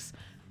Facebooks.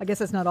 I guess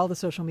that's not all the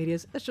social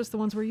medias. It's just the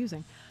ones we're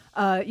using.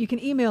 You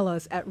can email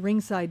us at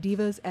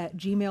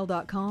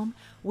ringsidedivas@gmail.com.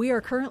 We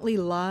are currently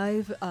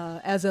live,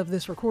 as of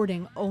this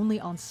recording, only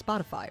on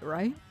Spotify,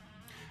 right?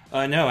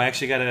 No, I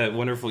actually got a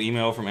wonderful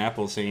email from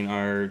Apple saying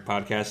our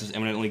podcast is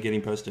imminently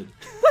getting posted.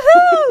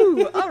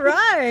 Woohoo! All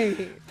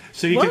right.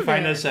 So you can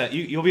find us.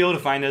 You'll be able to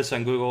find us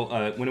on Google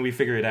when we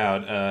figure it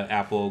out.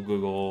 Apple,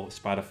 Google,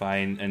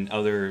 Spotify, and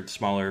other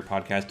smaller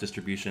podcast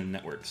distribution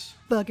networks.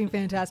 Fucking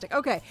fantastic.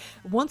 Okay,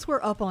 once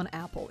we're up on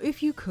Apple,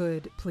 if you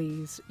could,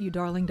 please, you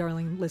darling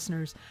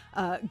listeners,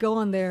 go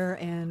on there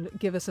and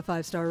give us a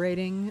 5-star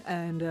rating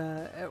and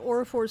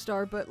or a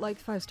 4-star, but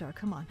like 5-star.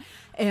 Come on,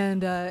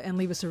 and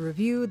leave us a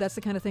review. That's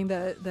the kind of thing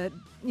that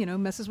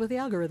messes with the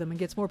algorithm and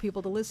gets more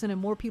people to listen, and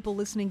more people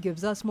listening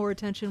gives us more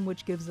attention,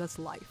 which gives us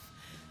life.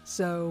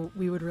 So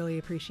we would really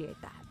appreciate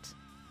that.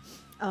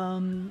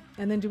 And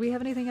then do we have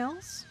anything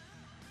else?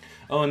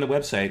 Oh, and the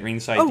website,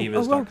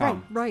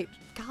 ringsidedivas.com. Right.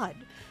 God,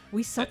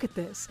 we suck at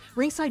this.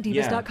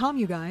 Ringsidedivas.com,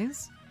 you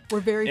guys. We're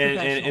very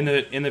professional.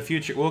 And in the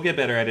future, we'll get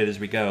better at it as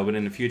we go, but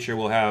in the future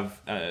we'll have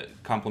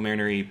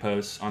complimentary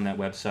posts on that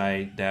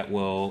website that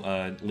will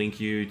link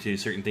you to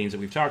certain things that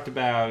we've talked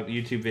about,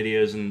 YouTube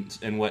videos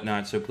and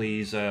whatnot, so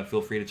please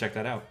feel free to check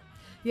that out.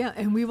 Yeah,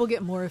 and we will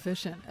get more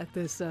efficient at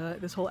this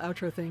this whole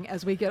outro thing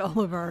as we get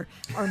all of our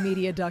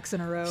media ducks in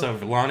a row. It's a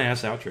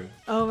long-ass outro.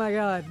 Oh my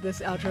God,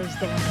 this outro is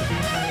the one for the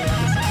entire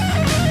episode.